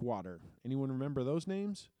Brackwater. Anyone remember those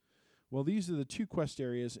names? Well, these are the 2 quest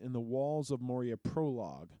areas in the Walls of Moria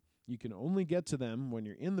prologue. You can only get to them when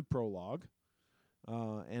you're in the prologue,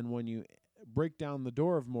 and when you break down the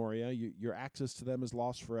door of Moria, your access to them is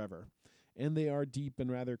lost forever. And they are deep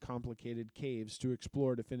and rather complicated caves to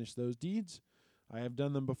explore to finish those deeds. I have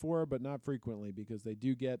done them before, but not frequently because they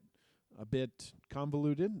do get a bit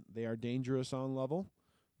convoluted. They are dangerous on level,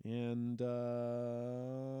 and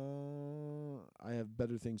I have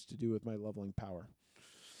better things to do with my leveling power.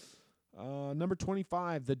 Number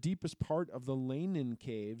 25, the deepest part of the Lanin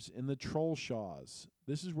Caves in the Trollshaws.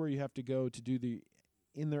 This is where you have to go to do the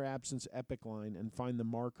In Their Absence epic line and find the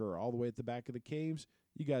marker all the way at the back of the caves.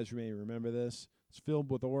 You guys may remember this. It's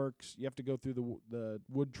filled with orcs. You have to go through the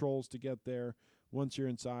wood trolls to get there. Once you're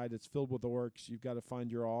inside, it's filled with orcs. You've got to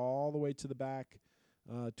find your all the way to the back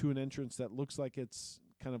to an entrance that looks like it's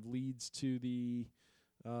kind of leads to the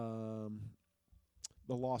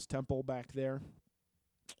Lost Temple back there.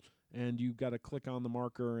 And you've got to click on the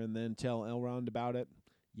marker and then tell Elrond about it.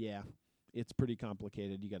 Yeah, it's pretty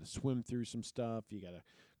complicated. You got to swim through some stuff. You got to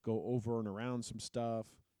go over and around some stuff.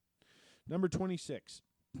 Number 26,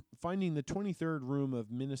 finding the 23rd room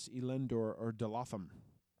of Minas Elendor or Dolotham.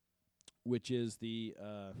 which is the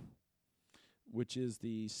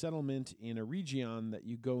settlement in a region that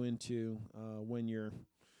you go into when you're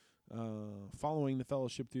following the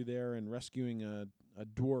Fellowship through there and rescuing a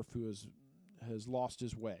dwarf who has lost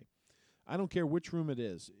his way. I don't care which room it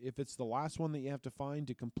is. If it's the last one that you have to find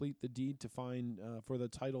to complete the deed to find for the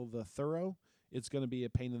title The Thorough, it's going to be a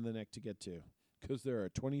pain in the neck to get to because there are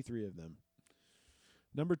 23 of them.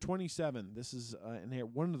 Number 27. This is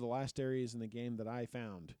one of the last areas in the game that I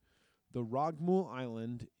found. The Rogmul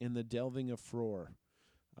Island in the Delving of Frore.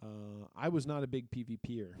 I was not a big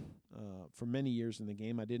PvPer. For many years in the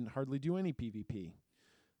game, I didn't hardly do any PvP.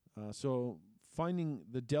 So finding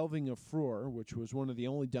the Delving of Frore, which was one of the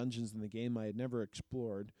only dungeons in the game I had never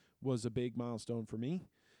explored, was a big milestone for me.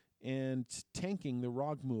 And tanking the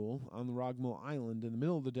Rogmul on the Rogmul Island in the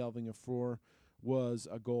middle of the Delving of Frore was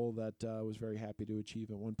a goal that I was very happy to achieve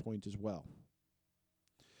at one point as well.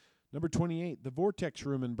 Number 28, the Vortex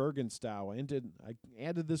Room in Bergenstow. I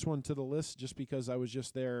added this one to the list just because I was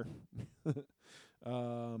just there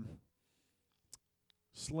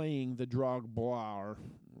slaying the Drogblar, or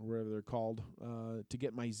whatever they're called, to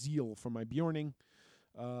get my zeal for my Bjorning.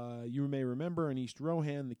 You may remember in East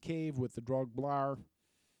Rohan, the cave with the Drogblar,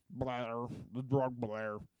 the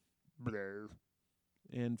Drogblar,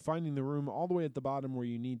 and finding the room all the way at the bottom where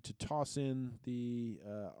you need to toss in the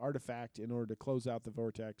artifact in order to close out the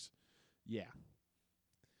vortex. Yeah.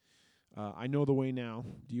 I know the way now.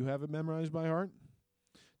 Do you have it memorized by heart?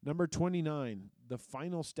 Number 29, the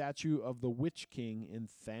final statue of the Witch King in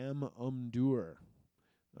Tham Umdur.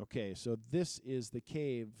 Okay, so this is the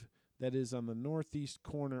cave that is on the northeast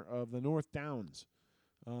corner of the North Downs.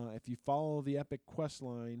 If you follow the epic quest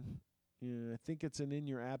line, I think it's In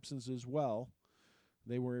Your Absence as well.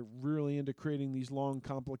 They were really into creating these long,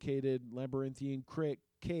 complicated, labyrinthian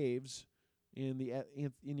caves in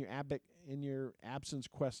your absence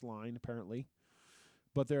quest line, apparently.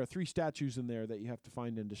 But there are 3 statues in there that you have to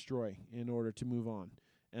find and destroy in order to move on.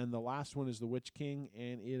 And the last one is the Witch King,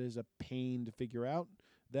 and it is a pain to figure out.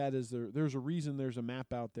 There's a reason there's a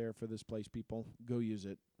map out there for this place, people. Go use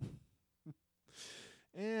it.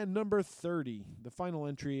 And number 30, the final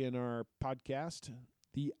entry in our podcast,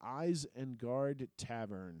 the Isengard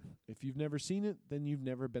Tavern. If you've never seen it, then you've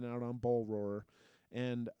never been out on Bull Roarer.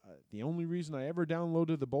 And the only reason I ever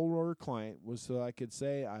downloaded the Bull Roarer client was so I could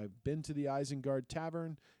say I've been to the Isengard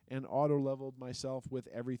Tavern and auto-leveled myself with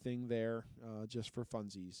everything there just for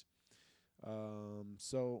funsies.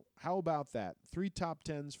 So how about that? 3 top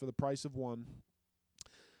 10s for the price of 1.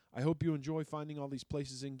 I hope you enjoy finding all these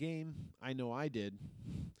places in game. I know I did.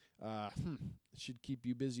 It should keep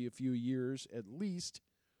you busy a few years at least.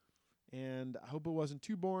 And I hope it wasn't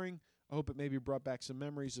too boring. I hope it maybe brought back some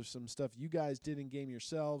memories of some stuff you guys did in game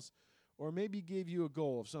yourselves, or maybe gave you a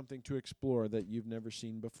goal of something to explore that you've never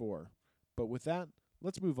seen before. But with that,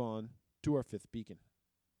 let's move on to our 5th beacon.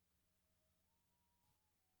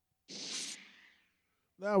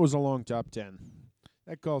 That was a long top 10.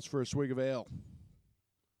 That calls for a swig of ale.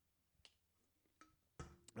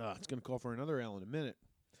 It's going to call for another ale in a minute.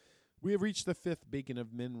 We have reached the 5th beacon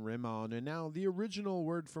of Min Rimon, and now the original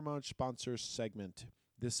Word from our sponsor segment.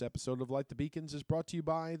 This episode of Light the Beacons is brought to you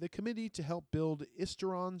by the Committee to help build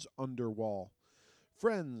Isteron's Underwall.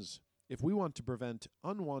 Friends, if we want to prevent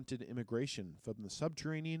unwanted immigration from the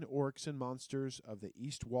subterranean orcs and monsters of the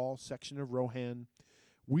East Wall section of Rohan,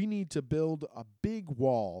 we need to build a big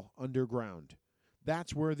wall underground.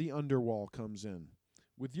 That's where the Underwall comes in.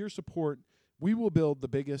 With your support, we will build the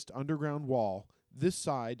biggest underground wall this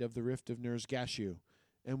side of the Rift of Ner'zgashu.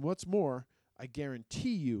 And what's more, I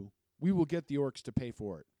guarantee you we will get the orcs to pay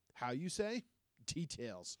for it. How, you say?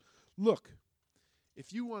 Details. Look,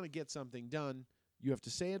 if you want to get something done, you have to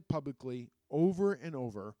say it publicly over and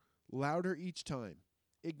over, louder each time,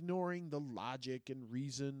 ignoring the logic and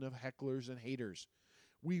reason of hecklers and haters.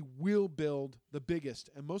 We will build the biggest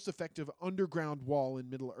and most effective underground wall in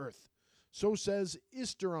Middle-earth. So says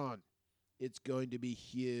Isteron. It's going to be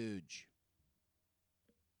huge.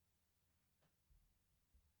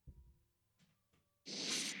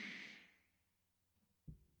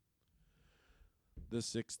 The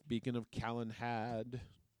 6th beacon of Calenhad.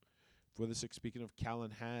 For the 6th beacon of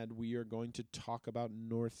Calenhad, we are going to talk about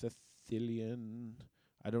North Ithilien.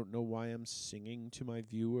 I don't know why I'm singing to my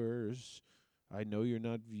viewers. I know you're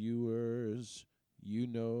not viewers. You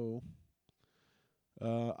know.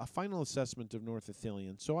 A final assessment of North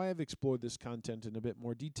Ithilien. So I have explored this content in a bit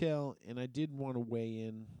more detail, and I did want to weigh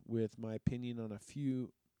in with my opinion on a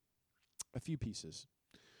few pieces.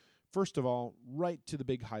 First of all, right to the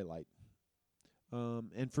big highlight.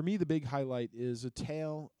 And for me, the big highlight is a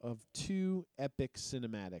tale of 2 epic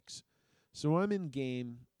cinematics. So I'm in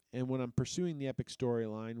game, and when I'm pursuing the epic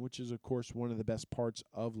storyline, which is, of course, one of the best parts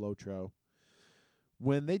of Lotro,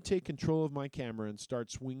 when they take control of my camera and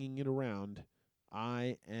start swinging it around,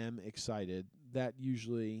 I am excited. That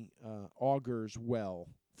usually augurs well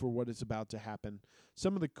for what is about to happen.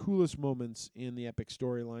 Some of the coolest moments in the epic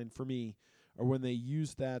storyline for me are when they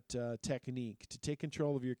use that technique to take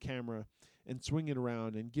control of your camera and swing it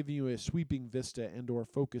around and give you a sweeping vista and or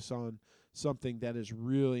focus on something that is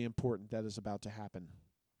really important that is about to happen.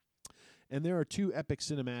 And there are two epic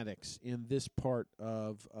cinematics in this part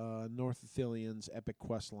of North Ithilion's epic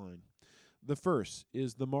quest line. The first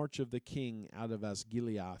is the March of the King out of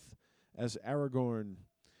Osgiliath, as Aragorn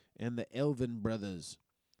and the Elven brothers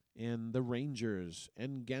and the Rangers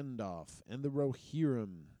and Gandalf and the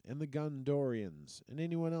Rohirrim and the Gondorians and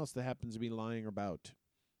anyone else that happens to be lying about.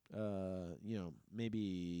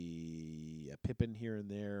 Maybe a Pippin here and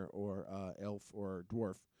there, or elf or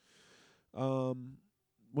dwarf.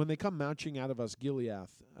 When they come marching out of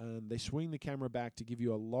Osgiliath, they swing the camera back to give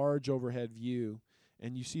you a large overhead view,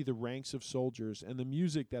 and you see the ranks of soldiers, and the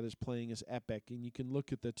music that is playing is epic, and you can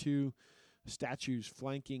look at the two statues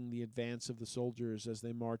flanking the advance of the soldiers as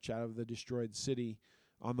they march out of the destroyed city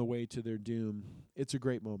on the way to their doom. It's a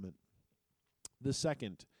great moment. The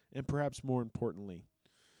second, and perhaps more importantly,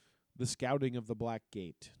 the scouting of the Black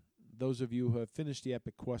Gate. Those of you who have finished the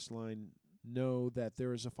epic quest line know that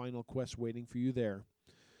there is a final quest waiting for you there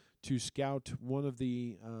to scout one of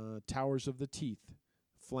the Towers of the Teeth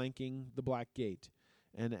flanking the Black Gate.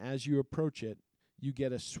 And as you approach it, you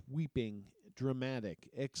get a sweeping, dramatic,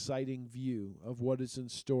 exciting view of what is in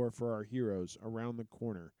store for our heroes around the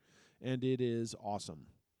corner. And it is awesome.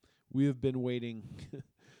 We have been waiting.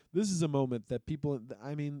 This is a moment that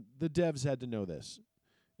the devs had to know this.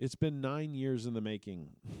 It's been 9 years in the making.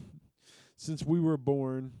 Since we were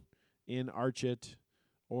born in Archet,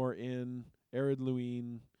 or in Ered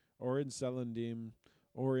Luin, or in Celandim,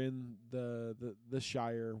 or in the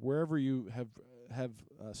Shire, wherever you have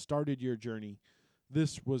started your journey,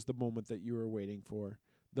 this was the moment that you were waiting for,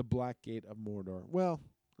 the Black Gate of Mordor. Well,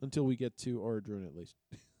 until we get to Orodruin, at least.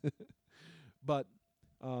 But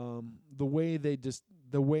the way they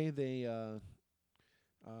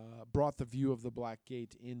brought the view of the Black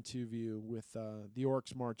Gate into view with the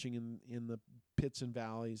orcs marching in the pits and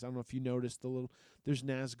valleys. I don't know if you noticed there's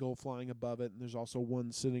Nazgul flying above it, and there's also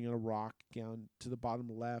one sitting on a rock down to the bottom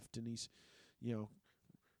left, and he's,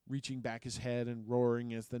 reaching back his head and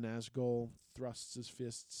roaring as the Nazgul thrusts his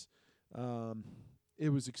fists. It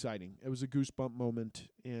was exciting. It was a goosebump moment,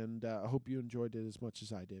 and I hope you enjoyed it as much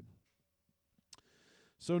as I did.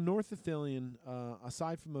 So North Ithilien,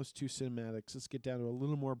 aside from those two cinematics, let's get down to a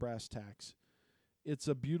little more brass tacks. It's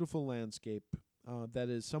a beautiful landscape that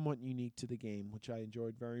is somewhat unique to the game, which I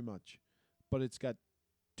enjoyed very much. But it's got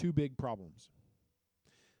two big problems.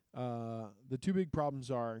 The two big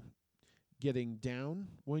problems are getting down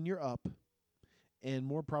when you're up, and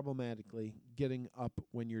more problematically, getting up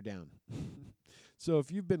when you're down. So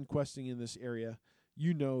if you've been questing in this area,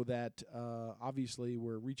 you know that obviously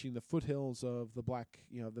we're reaching the foothills of the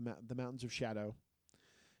the Mountains of Shadow,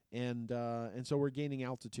 and so we're gaining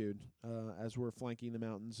altitude as we're flanking the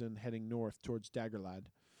mountains and heading north towards Daggerlad.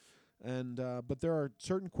 And but there are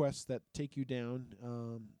certain quests that take you down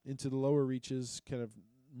into the lower reaches, kind of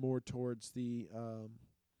more towards the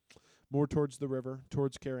river,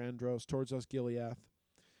 towards Cair-Andros, towards Osgiliath,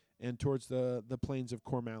 and towards the plains of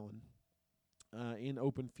Cormallen in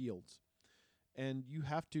open fields. And you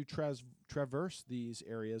have to traverse these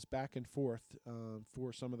areas back and forth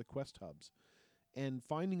for some of the quest hubs. And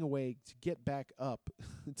finding a way to get back up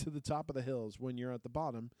to the top of the hills when you're at the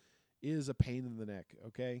bottom is a pain in the neck,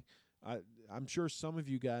 okay? I'm sure some of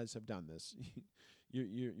you guys have done this.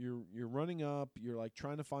 You're running up, you're like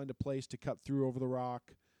trying to find a place to cut through over the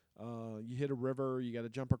rock. You hit a river, you got to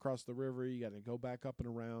jump across the river, you got to go back up and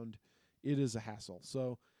around. It is a hassle.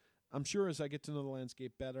 So I'm sure as I get to know the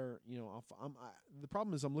landscape better, the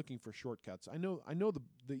problem is I'm looking for shortcuts. I know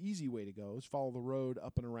the easy way to go is follow the road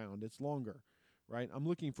up and around. It's longer, right? I'm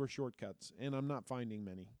looking for shortcuts, and I'm not finding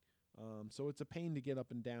many. So it's a pain to get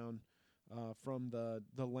up and down from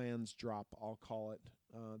the lands drop, I'll call it,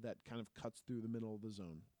 that kind of cuts through the middle of the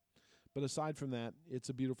zone. But aside from that, it's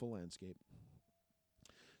a beautiful landscape.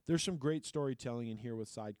 There's some great storytelling in here with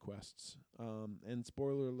side quests. And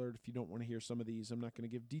spoiler alert, if you don't want to hear some of these, I'm not going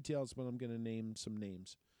to give details, but I'm going to name some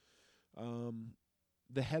names.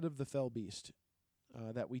 The head of the Fell Beast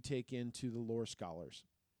that we take into the lore scholars.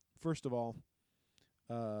 First of all,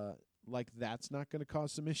 that's not going to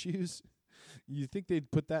cause some issues. You think they'd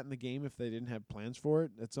put that in the game if they didn't have plans for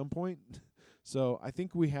it at some point? So I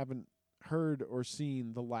think we haven't heard or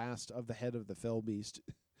seen the last of the head of the Fell Beast.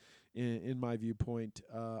 in my viewpoint.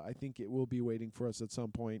 I think it will be waiting for us at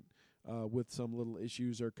some point with some little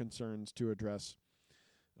issues or concerns to address.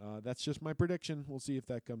 That's just my prediction. We'll see if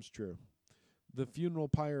that comes true. The funeral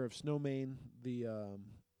pyre of Snowmane, the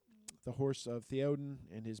horse of Theoden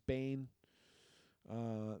and his bane,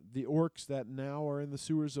 the orcs that now are in the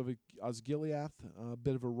sewers of Osgiliath, a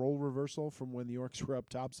bit of a role reversal from when the orcs were up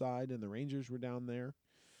topside and the rangers were down there.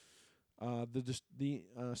 The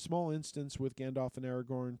small instance with Gandalf and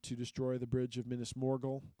Aragorn to destroy the bridge of Minas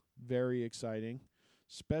Morgul, very exciting,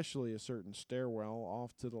 especially a certain stairwell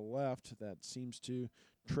off to the left that seems to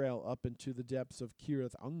trail up into the depths of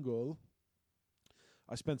Cirith Ungol.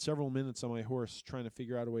 I spent several minutes on my horse trying to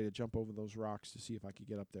figure out a way to jump over those rocks to see if I could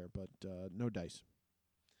get up there, but no dice.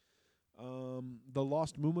 The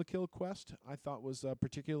Lost Mumakil quest I thought was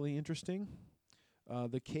particularly interesting.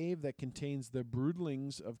 The cave that contains the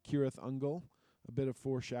broodlings of Cirith Ungol, a bit of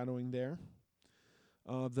foreshadowing there.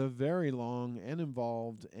 The very long and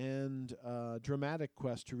involved and dramatic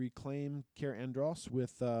quest to reclaim Caer Andros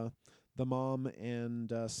with the mom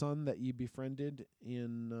and son that you befriended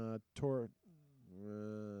in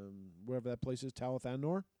wherever that place is, Talith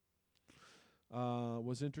Anor,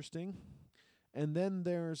 was interesting. And then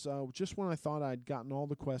there's just when I thought I'd gotten all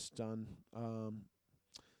the quests done,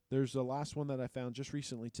 there's the last one that I found just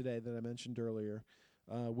recently today that I mentioned earlier,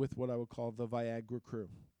 with what I would call the Viagra crew.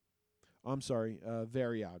 I'm sorry,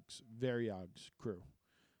 Variog's crew.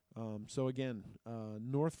 So again,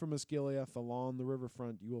 north from Osgiliath along the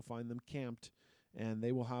riverfront, you will find them camped, and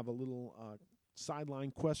they will have a little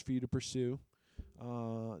sideline quest for you to pursue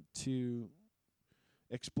to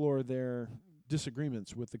explore their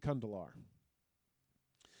disagreements with the Kundalar.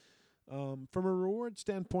 From a reward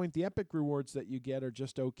standpoint, the epic rewards that you get are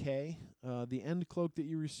just okay. The end cloak that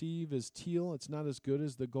you receive is teal. It's not as good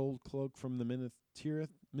as the gold cloak from the Minas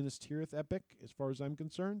Tirith epic, as far as I'm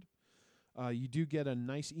concerned. You do get a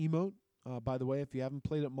nice emote. By the way, if you haven't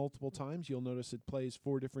played it multiple times, you'll notice it plays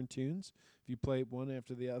 4 different tunes. If you play one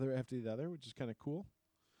after the other, which is kind of cool.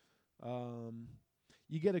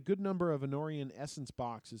 You get a good number of Anorian essence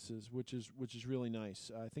boxes, which is really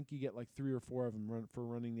nice. I think you get like 3 or 4 of them for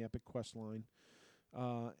running the epic quest line,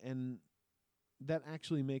 and that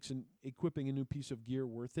actually makes equipping a new piece of gear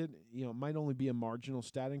worth it. You know, it might only be a marginal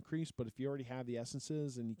stat increase, but if you already have the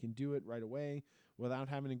essences and you can do it right away without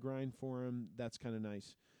having to grind for them, that's kind of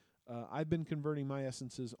nice. I've been converting my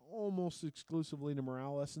essences almost exclusively to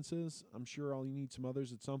morale essences. I'm sure I'll need some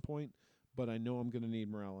others at some point, but I know I'm going to need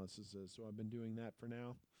morale essences, so I've been doing that for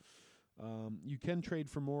now. You can trade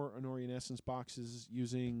for more Anorian essence boxes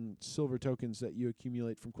using silver tokens that you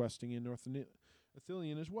accumulate from questing in North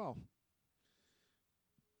Ithilien as well.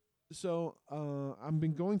 So I've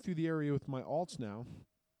been going through the area with my alts now,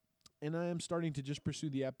 and I am starting to just pursue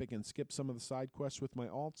the epic and skip some of the side quests with my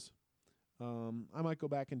alts. I might go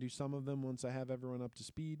back and do some of them once I have everyone up to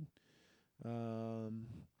speed. The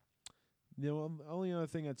only other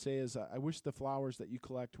thing I'd say is I wish the flowers that you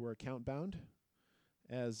collect were account bound,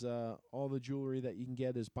 as all the jewelry that you can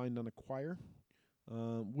get is bind on acquire.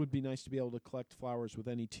 Would be nice to be able to collect flowers with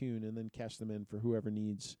any tune and then cash them in for whoever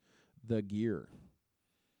needs the gear.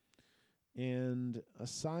 And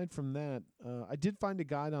aside from that, I did find a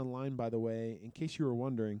guide online, by the way, in case you were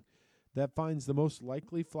wondering, that finds the most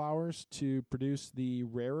likely flowers to produce the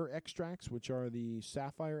rarer extracts, which are the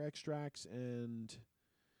sapphire extracts, and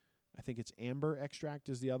I think it's amber extract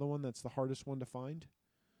is the other one. That's the hardest one to find.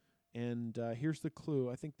 And here's the clue.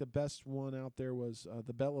 I think the best one out there was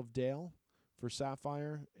the Bell of Dale for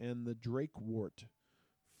sapphire and the Drake wort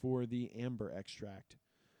for the amber extract.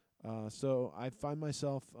 So I find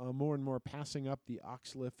myself more and more passing up the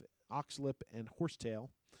oxlip and horsetail,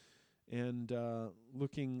 and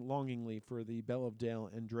looking longingly for the Bell of Dale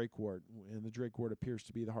and Drake wort. And the Drake wort appears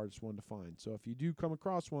to be the hardest one to find. So if you do come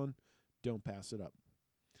across one, don't pass it up.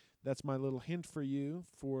 That's my little hint for you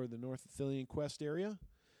for the North Ithilien quest area.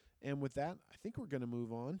 And with that, I think we're going to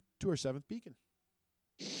move on to our 7th beacon.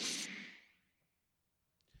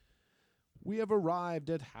 We have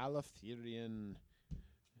arrived at Halathirion.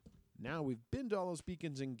 Now we've been to all those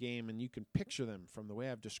beacons in game, and you can picture them from the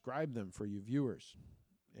way I've described them for you viewers.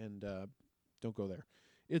 And don't go there.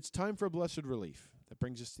 It's time for a blessed relief. That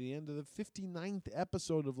brings us to the end of the 59th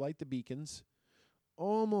episode of Light the Beacons.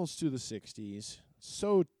 Almost to the 60s.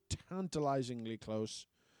 So tantalizingly close.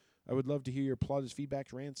 I would love to hear your plaudits,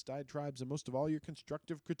 feedbacks, rants, diatribes, and most of all, your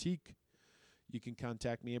constructive critique. You can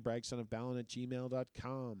contact me at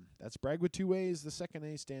bragsonofbalin@gmail.com. That's brag with 2 ways. The second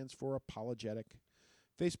A stands for apologetic.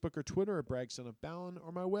 Facebook or Twitter at bragsonofbalin,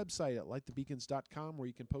 or my website at lightthebeacons.com, where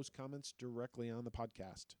you can post comments directly on the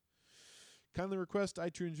podcast. Kindly request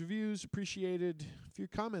iTunes reviews. Appreciated. If your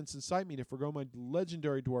comments incite me to forgo my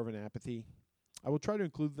legendary dwarven apathy, I will try to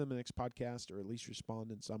include them in the next podcast or at least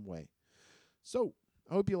respond in some way. So,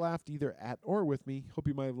 I hope you laughed either at or with me. Hope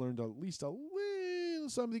you might have learned at least a little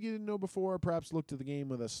something you didn't know before, perhaps looked at the game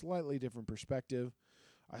with a slightly different perspective.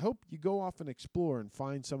 I hope you go off and explore and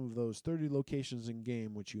find some of those 30 locations in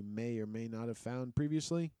game which you may or may not have found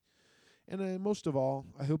previously. And most of all,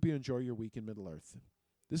 I hope you enjoy your week in Middle-earth.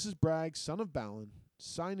 This is Bragg, son of Balin,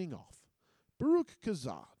 signing off. Baruch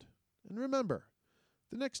Kazad. And remember,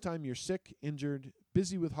 the next time you're sick, injured,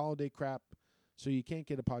 busy with holiday crap, so you can't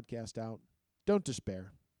get a podcast out, don't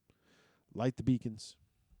despair. Light the beacons.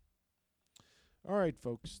 All right,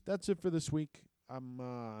 folks, that's it for this week. I'm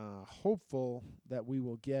hopeful that we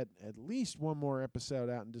will get at least one more episode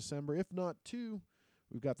out in December, if not two.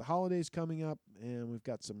 We've got the holidays coming up, and we've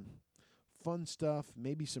got some fun stuff,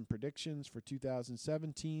 maybe some predictions for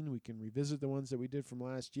 2017. We can revisit the ones that we did from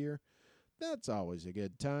last year. That's always a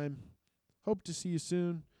good time. Hope to see you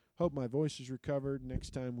soon. Hope my voice is recovered next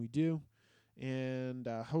time we do. And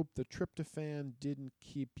hope the tryptophan didn't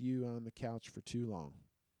keep you on the couch for too long.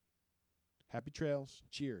 Happy trails.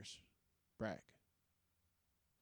 Cheers. Bragg.